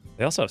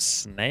 They also have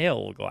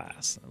snail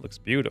glass. It looks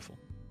beautiful.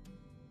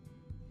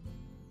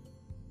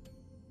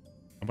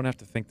 I'm going to have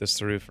to think this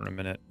through for a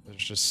minute.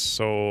 There's just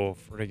so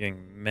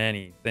frigging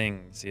many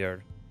things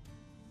here.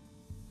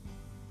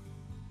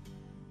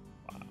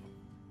 Wow.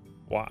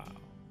 Wow.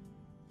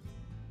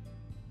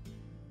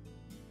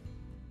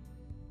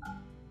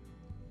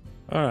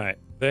 All right.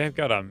 They've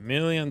got a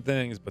million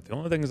things, but the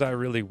only things I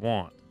really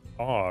want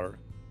are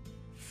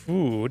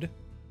food,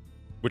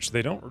 which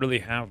they don't really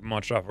have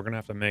much of. We're going to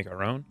have to make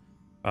our own.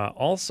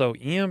 Also,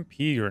 EMP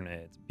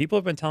grenades. People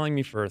have been telling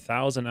me for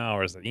 1,000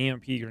 hours that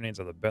EMP grenades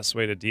are the best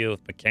way to deal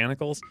with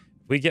mechanicals.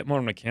 If we get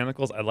more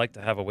mechanicals, I'd like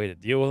to have a way to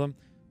deal with them.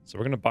 So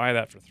we're going to buy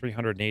that for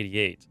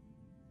 388.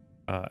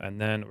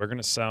 And then we're going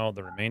to sell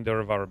the remainder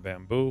of our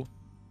bamboo.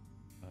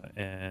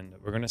 And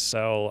we're going to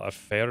sell a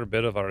fair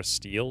bit of our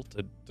steel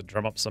to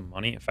drum up some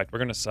money. In fact, we're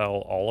going to sell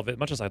all of it.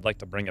 Much as I'd like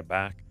to bring it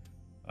back,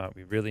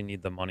 we really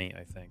need the money,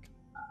 I think.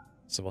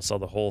 So we'll sell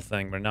the whole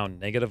thing. We're now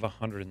negative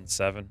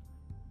 107.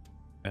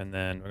 And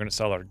then we're going to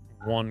sell our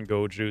one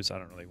go juice. I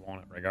don't really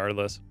want it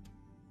regardless.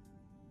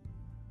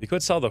 We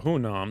could sell the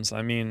Hunoms.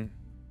 I mean,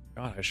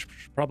 God, I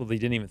probably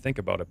didn't even think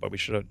about it, but we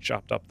should have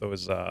chopped up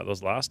those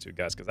last two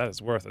guys because that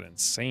is worth an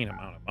insane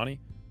amount of money.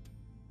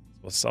 So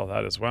we'll sell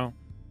that as well.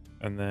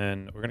 And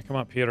then we're going to come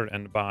up here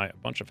and buy a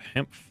bunch of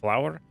hemp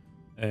flour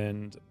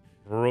and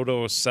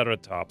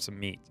Protoceratops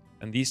meat.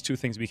 And these two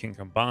things we can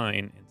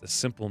combine into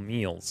simple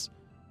meals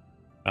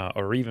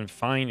or even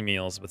fine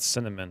meals with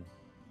cinnamon.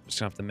 Just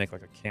gonna have to make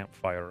like a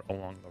campfire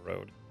along the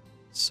road.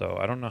 So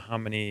I don't know how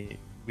many.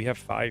 We have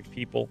 5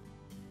 people.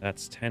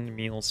 That's 10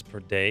 meals per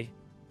day.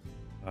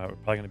 We're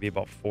probably gonna be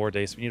about 4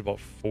 days. So we need about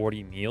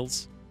 40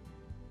 meals,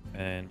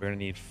 and we're gonna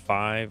need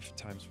 5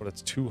 times what?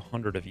 It's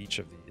 200 of each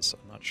of these.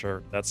 I'm not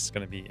sure that's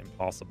gonna be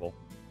impossible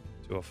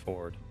to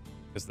afford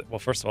because, well,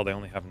 first of all, they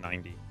only have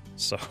 90.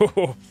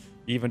 So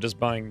even just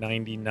buying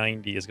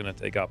 90 is gonna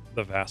take up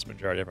the vast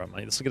majority of our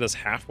money. This will get us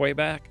halfway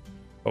back.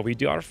 But we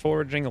are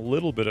foraging a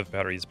little bit of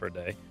berries per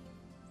day.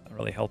 Not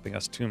really helping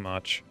us too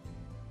much.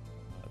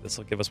 This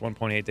will give us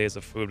 1.8 days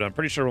of food. But I'm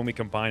pretty sure when we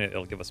combine it,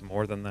 it'll give us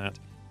more than that.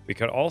 We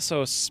could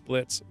also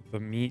split the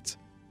meat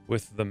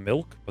with the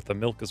milk, but the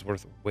milk is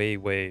worth way,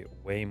 way,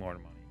 way more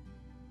money.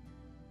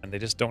 And they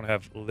just don't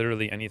have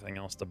literally anything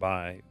else to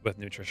buy with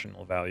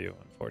nutritional value,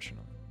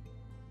 unfortunately.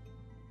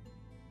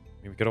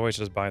 I mean, we could always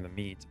just buy the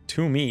meat.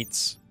 2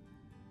 meats,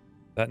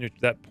 that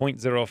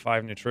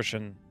 0.05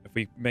 nutrition, if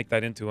we make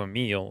that into a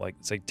meal, like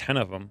say 10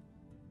 of them,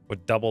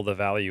 would double the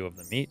value of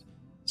the meat.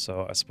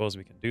 So I suppose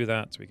we can do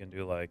that. So we can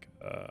do like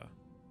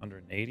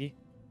 180. We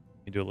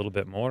can do a little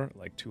bit more,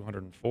 like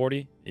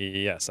 240.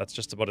 Yes, that's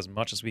just about as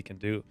much as we can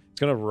do. It's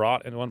going to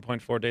rot in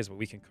 1.4 days, but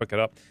we can cook it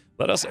up.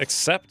 Let us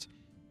accept.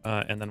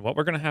 And then what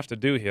we're going to have to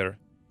do here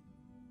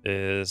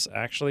is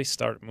actually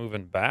start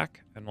moving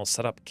back, and we'll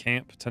set up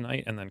camp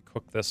tonight and then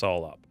cook this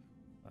all up.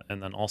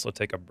 And then also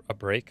take a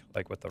break,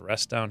 like with the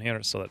rest down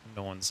here, so that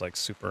no one's like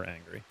super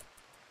angry.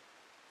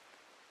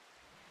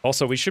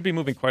 Also, we should be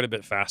moving quite a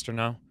bit faster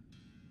now.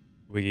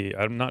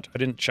 I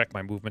didn't check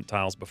my movement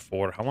tiles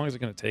before. How long is it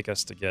going to take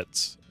us to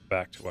get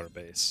back to our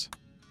base?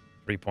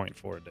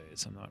 3.4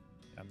 days.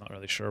 I'm not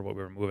really sure what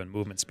we were moving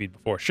movement speed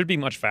before. Should be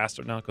much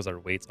faster now because our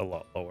weight's a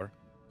lot lower.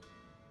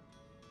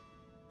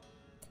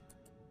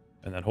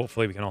 And then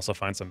hopefully we can also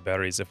find some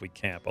berries if we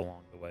camp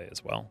along the way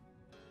as well.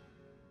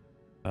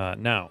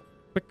 Now,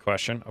 quick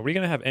question. Are we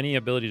going to have any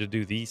ability to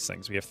do these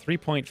things? We have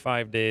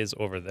 3.5 days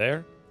over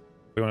there.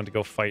 We wanted to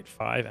go fight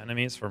 5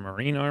 enemies for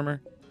marine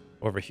armor.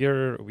 Over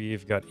here,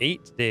 we've got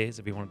 8 days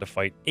if we wanted to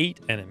fight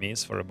 8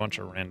 enemies for a bunch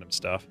of random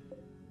stuff.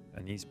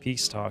 And these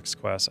peace talks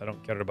quests, I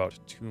don't care about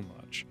too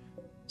much.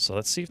 So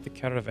let's see if the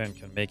caravan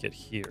can make it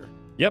here.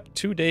 Yep,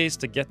 2 days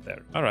to get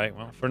there. All right,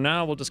 well, for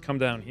now, we'll just come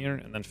down here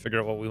and then figure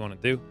out what we want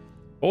to do.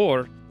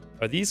 Or,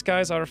 are these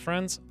guys our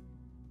friends?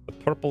 The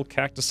Purple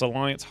Cactus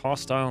Alliance,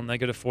 hostile,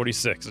 negative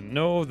 46.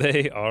 No,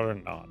 they are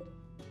not.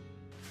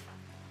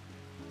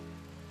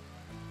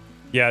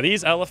 Yeah,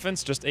 these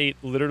elephants just ate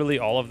literally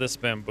all of this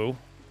bamboo.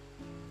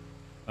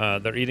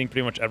 They're eating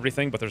pretty much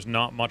everything, but there's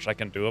not much I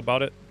can do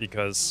about it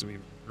because we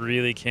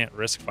really can't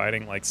risk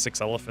fighting like 6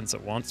 elephants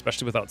at once,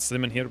 especially without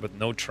cinnamon here with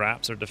no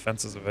traps or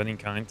defenses of any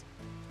kind.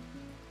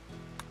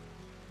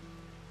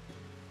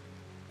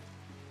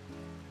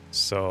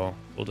 So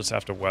we'll just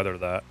have to weather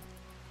that.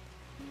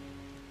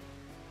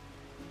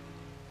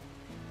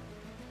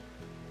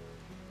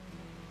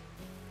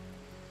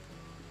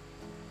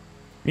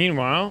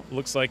 Meanwhile,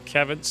 looks like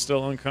Kevin's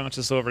still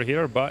unconscious over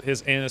here, but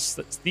his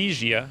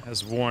anesthesia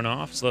has worn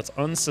off. So let's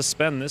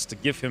unsuspend this to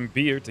give him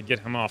beer to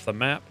get him off the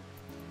map.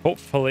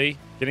 Hopefully,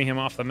 getting him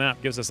off the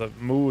map gives us a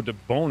mood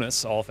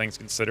bonus, all things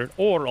considered.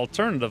 Or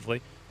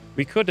alternatively,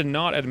 we could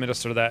not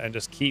administer that and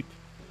just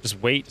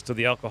wait till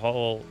the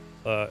alcohol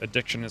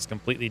addiction is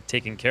completely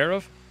taken care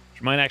of,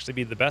 which might actually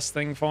be the best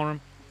thing for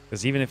him.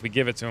 Because even if we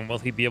give it to him, will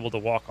he be able to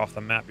walk off the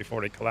map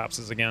before he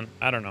collapses again?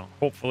 I don't know.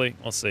 Hopefully,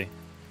 we'll see.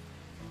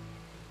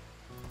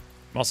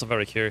 I'm also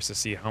very curious to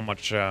see how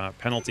much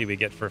penalty we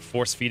get for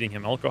force-feeding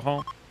him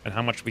alcohol and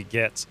how much we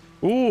get.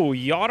 Ooh,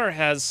 Yotter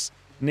has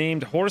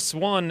named Horse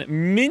 1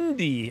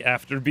 Mindy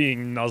after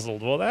being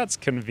nuzzled. Well, that's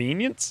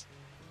convenient.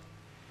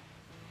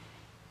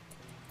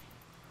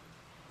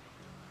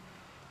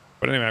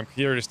 But anyway, I'm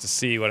curious to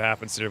see what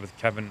happens here with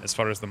Kevin as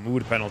far as the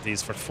mood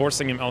penalties for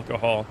forcing him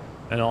alcohol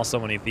and also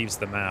when he leaves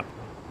the map.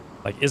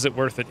 Like, is it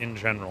worth it in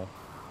general?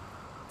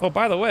 Oh,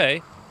 by the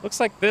way, looks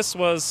like this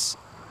was...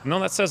 No,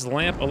 that says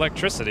lamp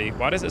electricity.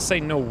 Why does it say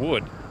no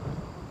wood?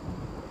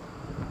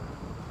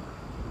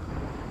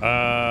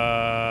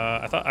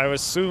 I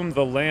assumed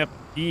the lamp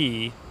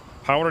E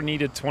Power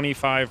needed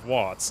 25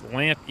 watts.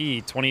 Lamp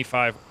E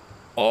 25.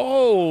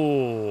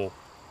 Oh!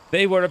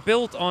 They were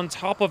built on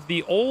top of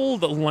the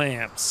old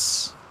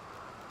lamps.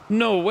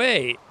 No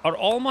way. Are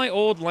all my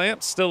old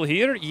lamps still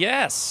here?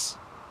 Yes.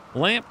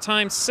 Lamp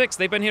times 6.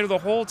 They've been here the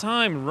whole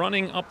time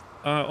running up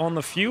on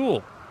the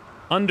fuel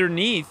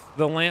underneath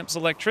the lamp's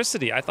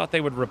electricity. I thought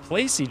they would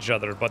replace each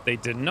other, but they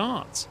did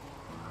not.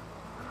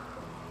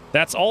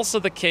 That's also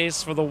the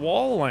case for the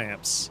wall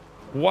lamps.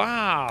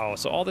 Wow.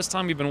 So all this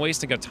time we've been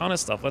wasting a ton of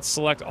stuff. Let's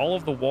select all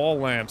of the wall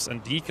lamps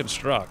and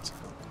deconstruct.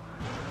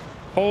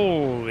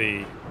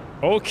 Holy.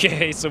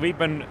 Okay, so we've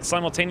been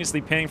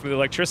simultaneously paying for the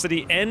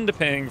electricity and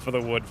paying for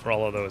the wood for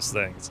all of those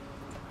things.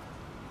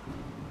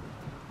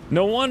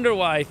 No wonder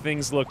why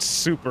things looked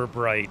super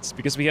bright,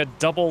 because we had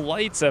double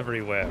lights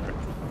everywhere.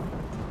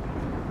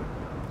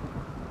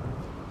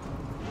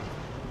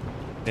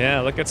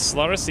 Yeah, look at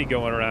Slurcy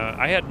going around.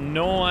 I had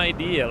no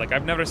idea. Like,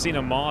 I've never seen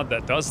a mod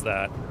that does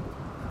that.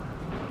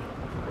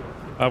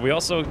 We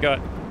also got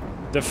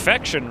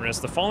defection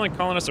risk. The fallen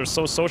colonists are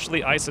so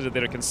socially isolated that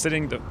they're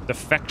considering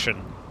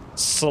defection.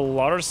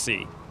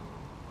 Slurcy.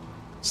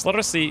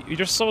 Slurcy,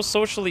 you're so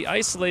socially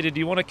isolated,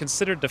 you want to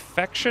consider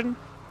defection?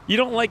 You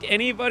don't like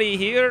anybody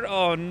here?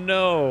 Oh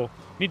no.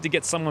 Need to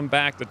get someone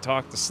back to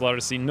talk to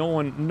Slurcy.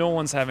 No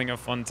one's having a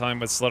fun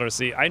time with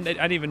Slurcy. I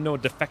didn't even know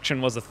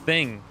defection was a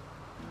thing.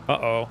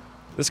 Uh-oh.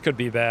 This could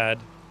be bad.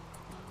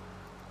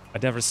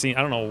 I've never seen...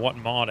 I don't know what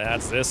mod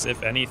adds this,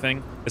 if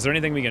anything. Is there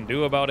anything we can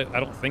do about it? I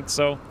don't think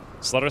so.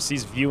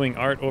 Slurcy's viewing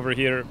art over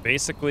here.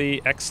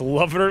 Basically,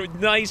 ex-lover.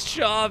 Nice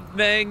job,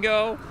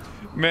 Mango.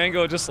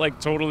 Mango just, like,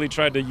 totally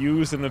tried to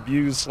use and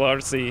abuse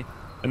Slurcy.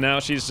 And now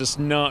she's just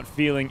not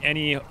feeling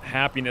any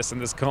happiness in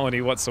this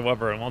colony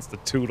whatsoever and wants to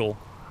tootle.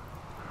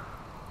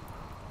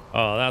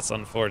 Oh, that's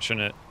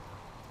unfortunate.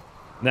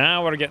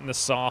 Now we're getting the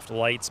soft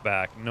lights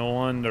back. No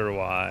wonder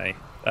why.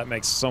 That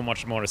makes so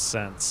much more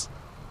sense.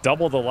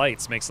 Double the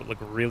lights makes it look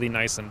really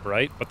nice and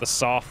bright, but the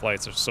soft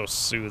lights are so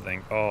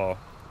soothing. Oh,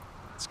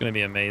 it's going to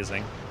be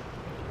amazing.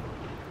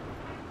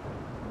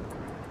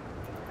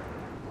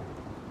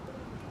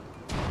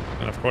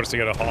 And of course, we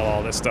got to haul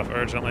all this stuff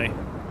urgently.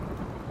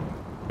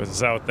 Because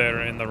it's out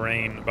there in the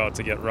rain, about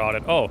to get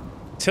rotted. Oh,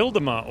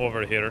 Tildema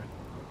over here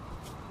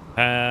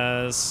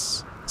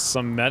has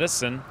some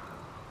medicine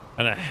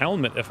and a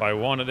helmet if I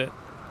wanted it,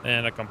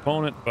 and a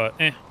component, but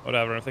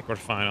whatever. I think we're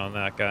fine on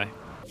that guy.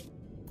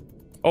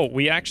 Oh,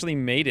 we actually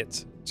made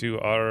it to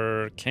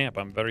our camp.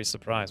 I'm very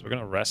surprised. We're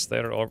going to rest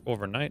there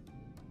overnight.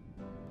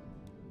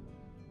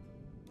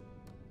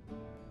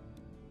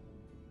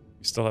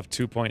 We still have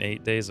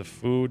 2.8 days of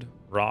food.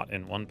 Rot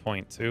in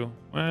 1.2.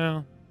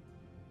 Well,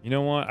 you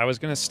know what? I was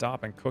going to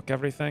stop and cook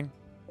everything.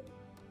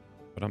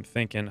 But I'm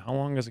thinking, how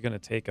long is it going to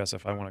take us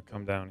if I want to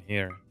come down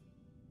here?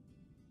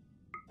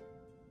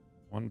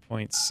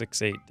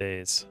 1.68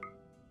 days.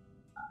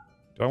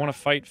 Do I want to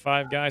fight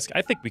 5 guys?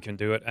 I think we can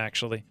do it,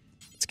 actually.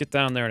 Let's get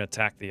down there and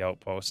attack the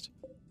outpost.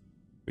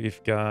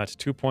 We've got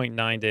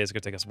 2.9 days. It's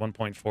going to take us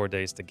 1.4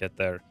 days to get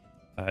there.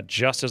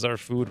 Just as our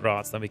food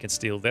rots, then we can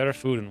steal their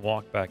food and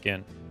walk back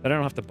in. Then I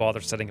don't have to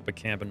bother setting up a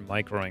camp and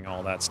microing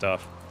all that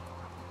stuff.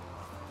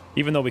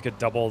 Even though we could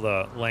double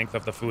the length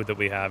of the food that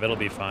we have, it'll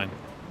be fine.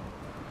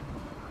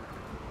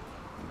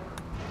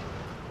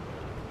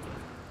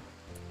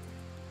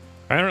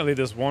 Apparently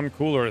this one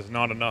cooler is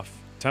not enough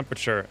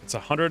temperature. It's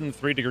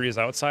 103 degrees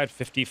outside,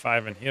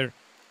 55 in here.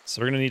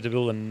 So we're going to need to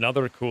build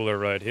another cooler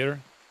right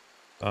here.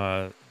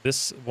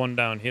 This one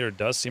down here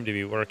does seem to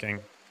be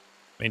working.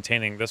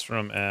 Maintaining this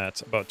room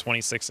at about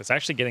 26. It's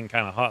actually getting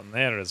kind of hot in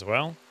there as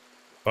well.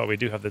 But we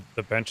do have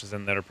the benches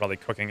in there are probably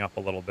cooking up a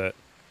little bit.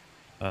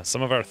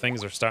 Some of our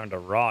things are starting to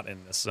rot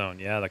in this zone.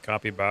 Yeah, the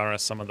capybara,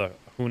 some of the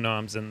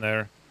hunams in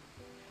there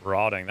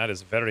rotting. That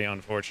is very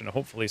unfortunate.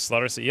 Hopefully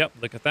Slurcy, yep,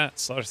 look at that.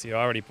 Slurcy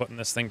already putting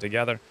this thing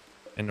together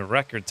in the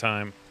record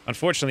time.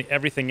 Unfortunately,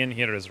 everything in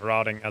here is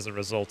rotting as a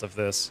result of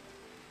this.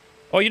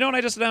 Oh, you know what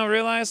I just now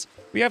realized?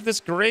 We have this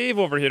grave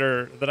over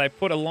here that I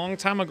put a long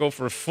time ago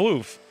for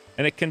Floof,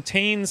 and it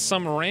contains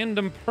some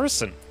random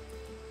person.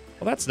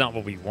 Well, that's not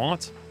what we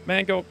want.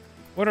 Mango,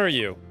 what are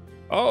you?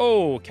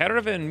 Oh,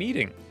 caravan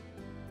meeting.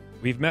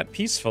 We've met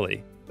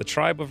peacefully. The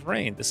tribe of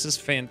rain. This is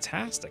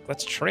fantastic.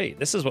 Let's trade.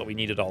 This is what we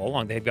needed all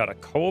along. They've got a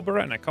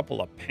cobra and a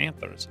couple of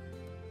panthers.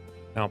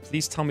 Now,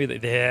 please tell me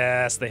that...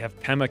 Yes, they have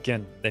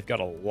pemmican. They've got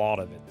a lot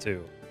of it,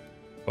 too.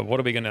 But what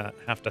are we going to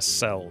have to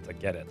sell to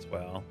get it?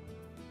 Well,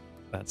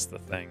 that's the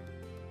thing.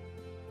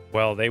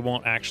 Well, they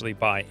won't actually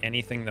buy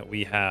anything that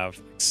we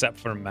have except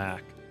for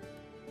Mac.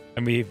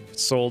 And we've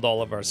sold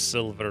all of our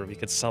silver. We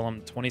could sell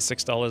them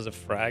 $26 of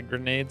frag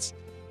grenades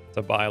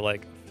to buy,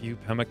 like, a few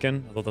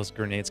pemmican. Although those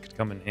grenades could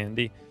come in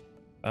handy.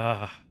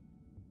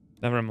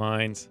 Never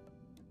mind.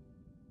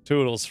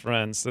 Toodles,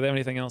 friends. Do they have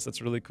anything else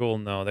that's really cool?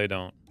 No, they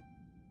don't.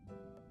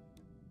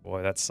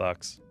 Boy, that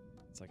sucks.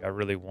 It's like, I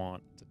really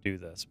want to do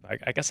this.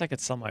 I guess I could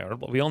sell my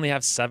herbal. We only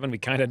have 7. We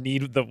kind of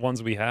need the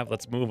ones we have.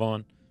 Let's move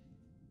on.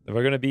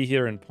 We're going to be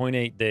here in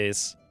 0.8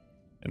 days.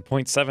 In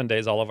 0.7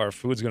 days, all of our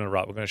food's going to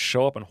rot. We're going to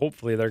show up, and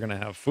hopefully they're going to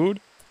have food.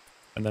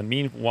 And then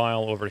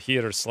meanwhile, over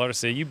here, Slaughter,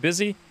 say, you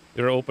busy?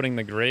 You're opening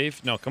the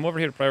grave? No, come over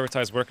here to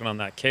prioritize working on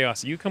that.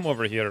 Chaos, you come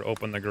over here to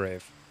open the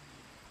grave.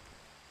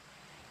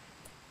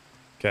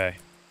 Okay.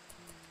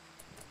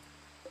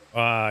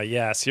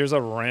 Yes, here's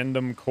a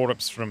random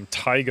corpse from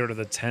Tiger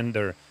the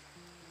Tender.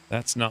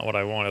 That's not what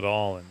I want at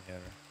all in here.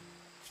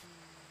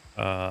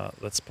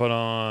 Let's put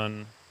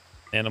on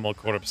animal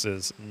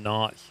corpses,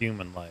 not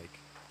human-like.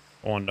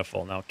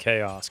 Wonderful. Now,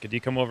 Chaos, could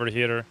you come over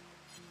here?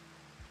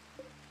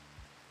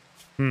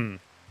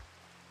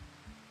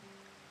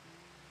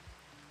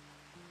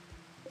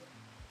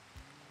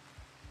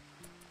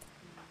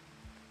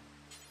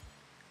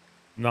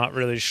 Not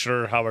really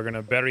sure how we're going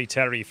to bury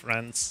Terry,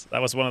 friends.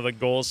 That was one of the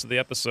goals of the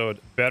episode.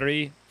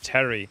 Bury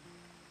Terry.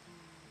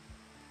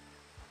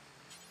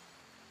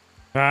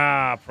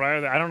 I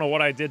don't know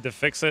what I did to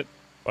fix it,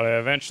 but I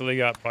eventually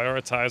got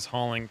prioritize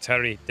hauling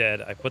Terry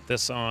dead. I put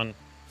this on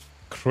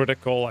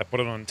critical. I put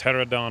it on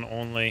Pterodon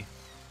only.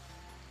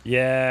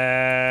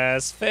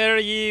 Yes, fare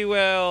ye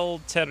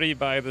well, Terry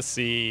by the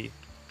sea.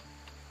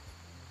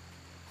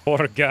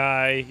 Poor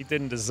guy, he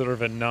didn't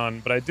deserve a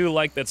none, but I do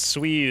like that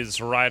Swede is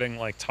riding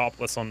like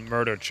topless on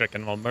Murder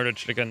Chicken while Murder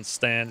Chicken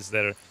stands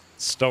there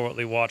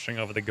stoically watching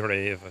over the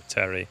grave of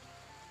Terry.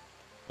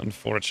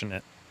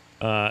 Unfortunate.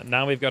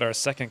 Now we've got our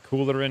second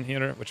cooler in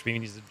here, which we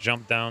need to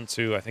jump down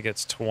to, I think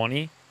it's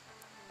 20,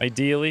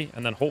 ideally,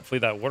 and then hopefully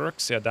that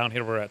works. Yeah, down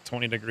here we're at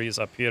 20 degrees,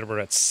 up here we're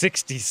at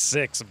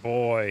 66,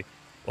 boy.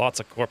 Lots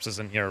of corpses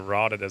in here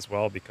rotted as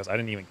well because I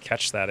didn't even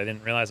catch that. I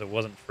didn't realize it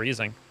wasn't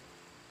freezing.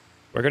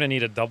 We're going to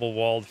need a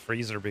double-walled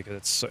freezer because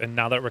it's... So, and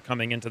now that we're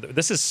coming into...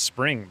 This is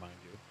spring, mind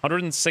you.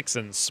 106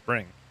 in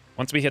spring.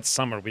 Once we hit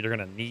summer, we're going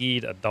to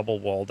need a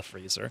double-walled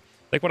freezer.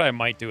 Like, what I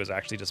might do is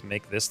actually just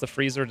make this the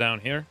freezer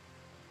down here.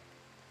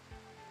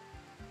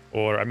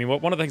 Or, I mean,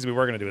 one of the things we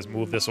were going to do is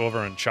move this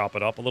over and chop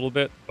it up a little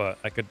bit. But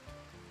I could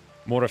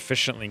more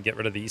efficiently get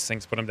rid of these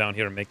things, put them down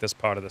here, and make this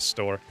part of the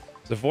store.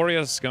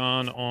 Zavoria's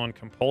gone on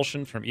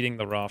compulsion from eating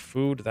the raw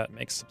food. That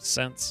makes some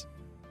sense.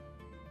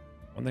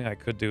 One thing I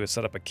could do is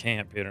set up a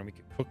camp here and we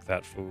could cook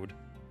that food.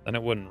 Then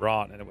it wouldn't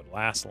rot and it would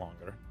last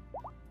longer.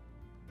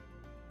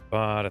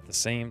 But at the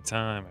same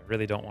time, I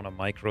really don't want to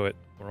micro it.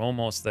 We're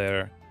almost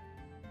there.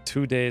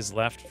 2 days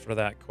left for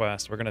that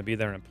quest. We're going to be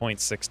there in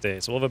 0.6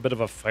 days. So we'll have a bit of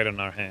a fight on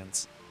our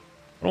hands.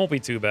 It won't be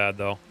too bad,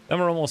 though. Then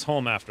we're almost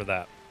home after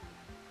that.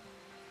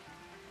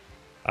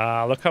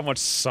 Look how much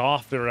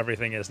softer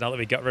everything is now that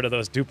we got rid of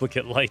those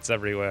duplicate lights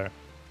everywhere.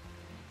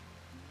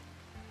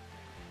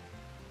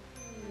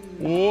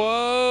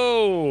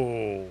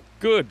 Whoa!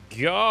 Good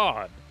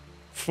God!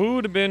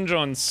 Food binge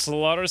on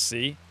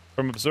Sluttersea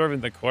from observing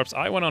the corpse.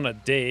 I went on a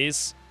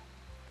daze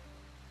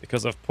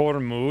because of poor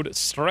mood.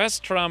 Stress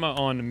trauma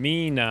on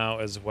me now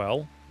as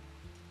well.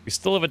 We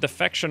still have a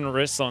defection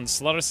risk on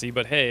Sluttersea,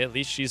 but hey, at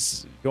least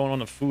she's going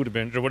on a food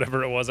binge or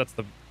whatever it was. That's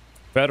the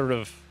better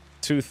of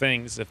two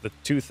things. If the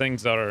two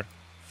things are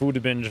food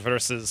binge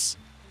versus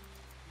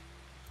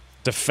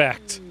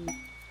defect.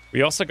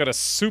 We also got a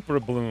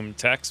super bloom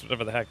text,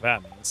 whatever the heck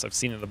that means. I've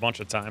seen it a bunch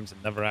of times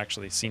and never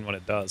actually seen what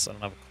it does. I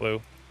don't have a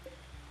clue.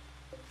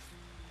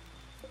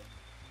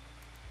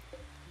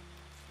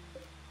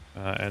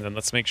 And then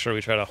let's make sure we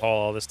try to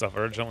haul all this stuff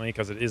urgently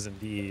because it is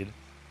indeed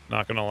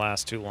not going to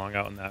last too long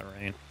out in that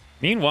rain.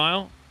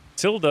 Meanwhile,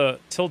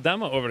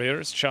 Tildema over here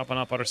is chopping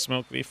up our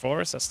smoke leaf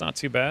for us. That's not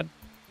too bad.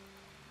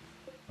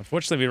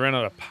 Unfortunately, we ran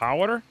out of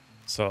power.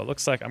 So it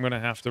looks like I'm going to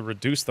have to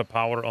reduce the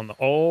power on the...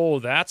 Oh,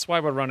 that's why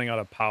we're running out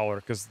of power.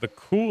 Because the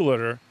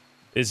cooler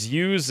is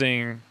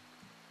using...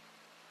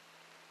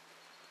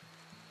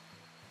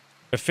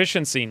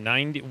 efficiency,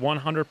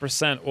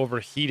 100%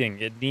 overheating.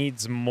 It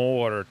needs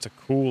more to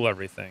cool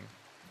everything.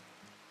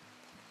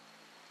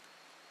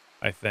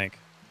 I think.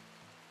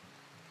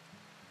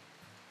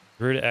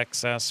 Grid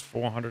excess,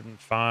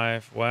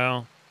 405.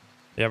 Well,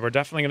 yeah, we're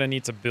definitely going to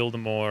need to build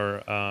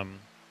more...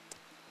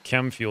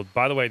 chem fuel.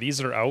 By the way,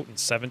 these are out in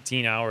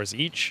 17 hours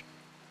each.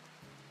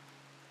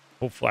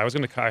 Hopefully,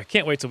 I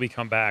can't wait till we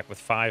come back with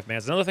 5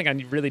 mans. Another thing I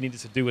really needed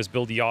to do is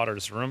build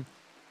Yachter's room,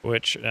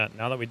 which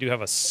now that we do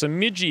have a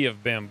smidgy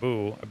of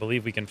bamboo, I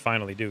believe we can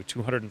finally do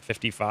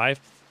 255.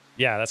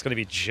 Yeah, that's going to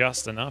be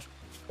just enough.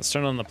 Let's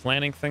turn on the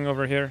planning thing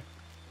over here.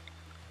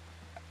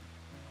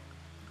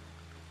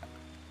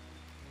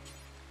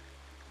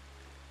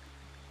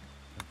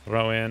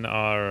 Throw in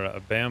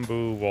our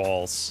bamboo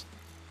walls.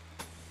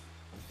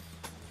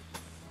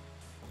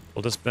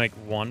 We'll just make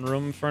one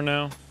room for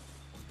now.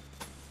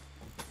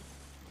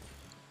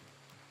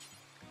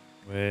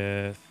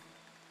 With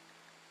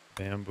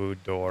bamboo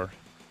door.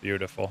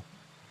 Beautiful.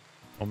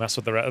 We'll mess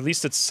with the rest. At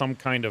least it's some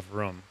kind of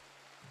room.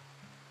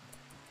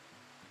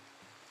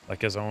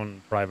 Like his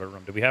own private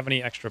room. Do we have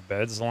any extra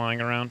beds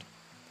lying around?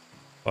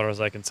 As far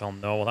as I can tell,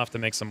 no. We'll have to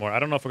make some more. I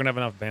don't know if we're going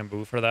to have enough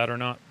bamboo for that or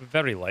not.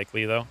 Very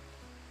likely, though.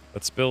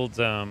 Let's build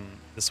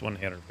this one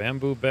here.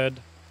 Bamboo bed.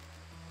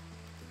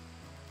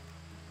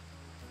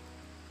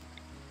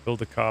 Build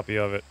a copy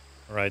of it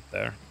right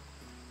there.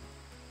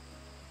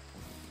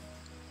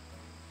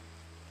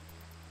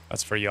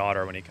 That's for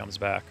Yachter when he comes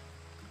back.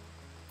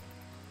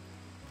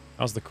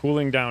 How's the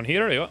cooling down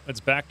here? Oh,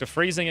 it's back to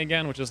freezing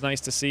again, which is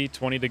nice to see.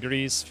 20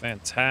 degrees.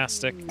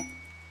 Fantastic.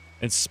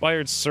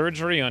 Inspired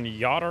surgery on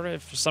Yotter.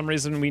 If for some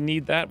reason we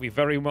need that, we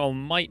very well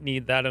might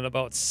need that in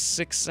about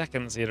 6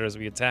 seconds here as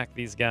we attack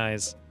these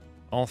guys.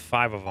 All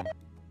 5 of them.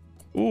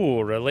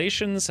 Ooh,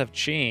 relations have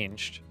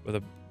changed with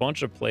a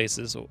bunch of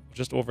places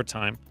just over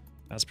time,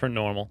 as per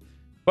normal.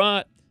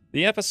 But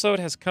the episode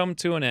has come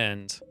to an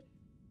end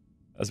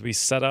as we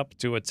set up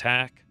to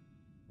attack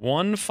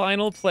one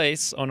final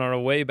place on our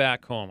way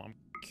back home. I'm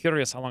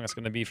curious how long it's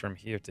going to be from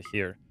here to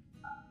here.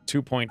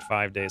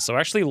 2.5 days. So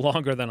actually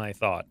longer than I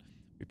thought.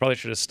 We probably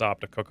should have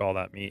stopped to cook all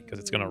that meat because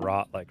it's going to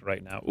rot like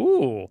right now.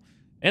 Ooh,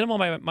 animal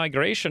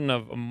migration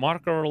of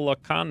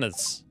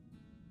Marcolocanas.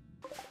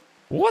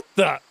 What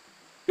the?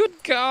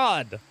 Good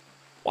God.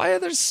 Why are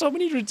there so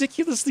many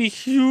ridiculously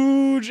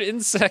huge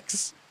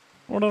insects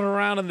running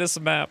around in this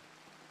map?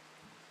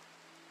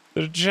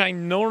 They're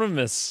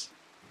ginormous.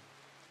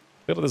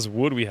 Look at this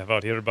wood we have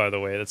out here, by the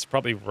way. That's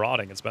probably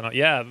rotting. It's been out.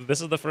 Yeah, this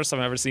is the first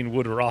time I've ever seen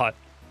wood rot.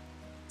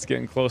 It's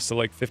getting close to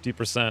like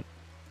 50%.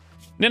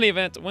 In any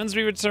event, when's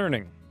we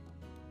returning?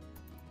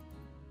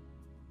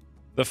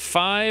 The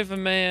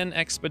 5-man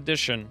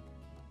expedition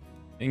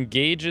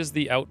engages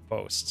the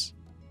outposts.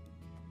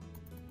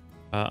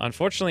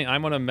 Unfortunately,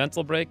 I'm on a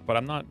mental break, but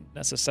I'm not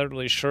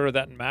necessarily sure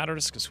that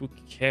matters, because who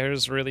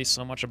cares really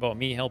so much about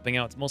me helping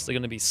out? It's mostly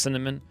going to be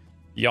Cinnamon,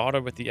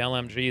 Yotta with the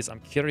LMGs.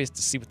 I'm curious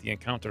to see what the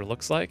encounter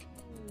looks like.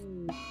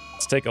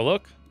 Let's take a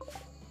look.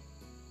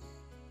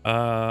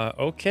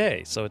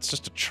 Okay, so it's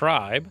just a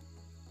tribe.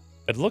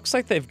 It looks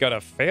like they've got a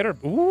fair...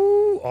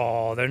 Ooh,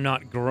 oh, they're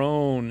not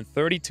grown.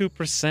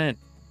 32%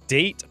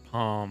 date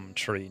palm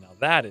tree. Now,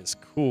 that is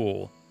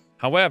cool.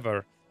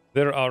 However,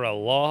 there are a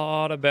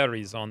lot of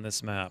berries on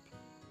this map.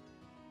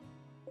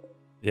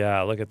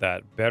 Yeah, look at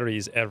that.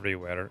 Berries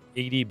everywhere.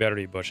 80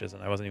 berry bushes,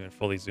 and I wasn't even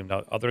fully zoomed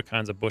out. Other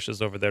kinds of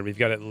bushes over there. We've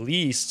got at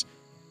least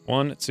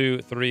 1, 2,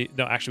 3...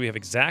 No, actually, we have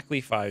exactly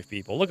 5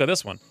 people. Look at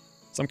this one.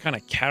 Some kind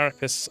of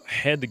carapace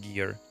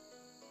headgear.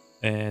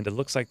 And it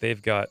looks like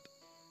they've got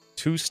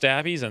 2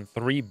 stabbies and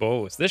 3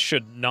 bows. This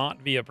should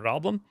not be a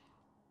problem.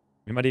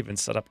 We might even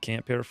set up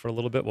camp here for a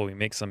little bit while we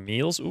make some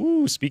meals.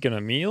 Ooh, speaking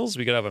of meals,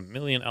 we could have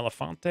 1,000,000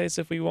 elefantes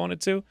if we wanted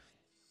to.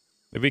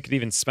 Maybe we could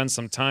even spend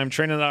some time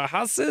training our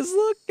husses.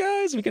 Look,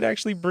 guys, we could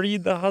actually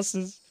breed the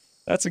husses.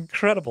 That's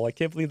incredible. I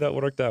can't believe that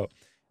worked out.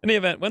 In any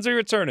event, when's we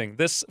returning?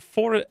 This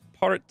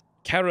 4-part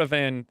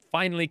caravan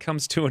finally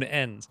comes to an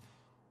end.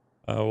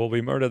 While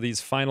we murder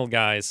these final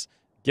guys,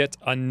 get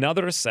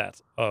another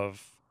set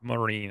of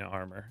marine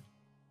armor,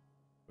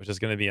 which is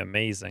going to be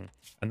amazing.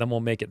 And then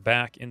we'll make it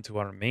back into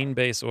our main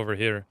base over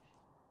here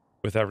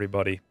with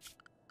everybody.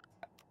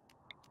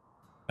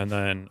 And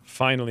then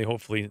finally,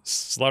 hopefully,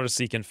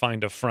 Slaughterseek can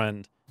find a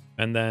friend.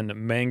 And then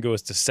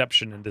Mango's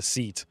deception and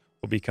deceit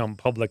will become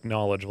public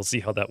knowledge. We'll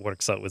see how that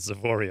works out with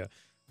Zavoria.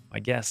 My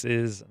guess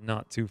is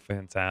not too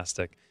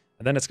fantastic.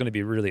 And then it's going to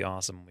be really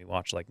awesome when we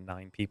watch like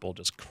 9 people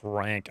just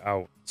crank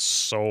out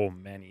so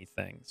many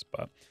things.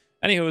 But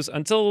anywho's,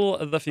 until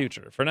the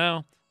future. For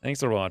now, thanks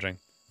for watching.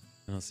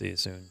 I'll see you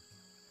soon.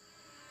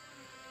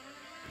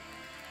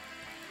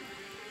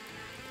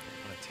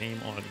 I'm going to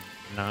tame on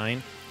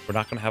 9. We're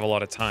not going to have a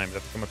lot of time. We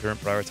have to come up here and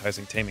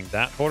prioritizing taming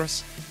that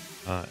horse.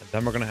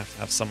 Then we're going to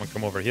have someone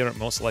come over here,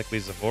 most likely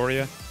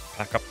Zavoria,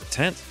 pack up the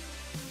tent.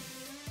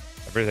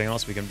 Everything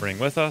else we can bring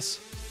with us.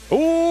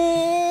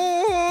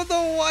 Oh,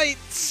 the white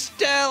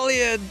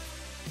stallion!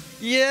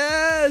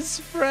 Yes,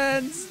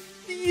 friends!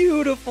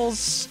 Beautiful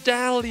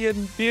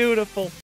stallion, beautiful.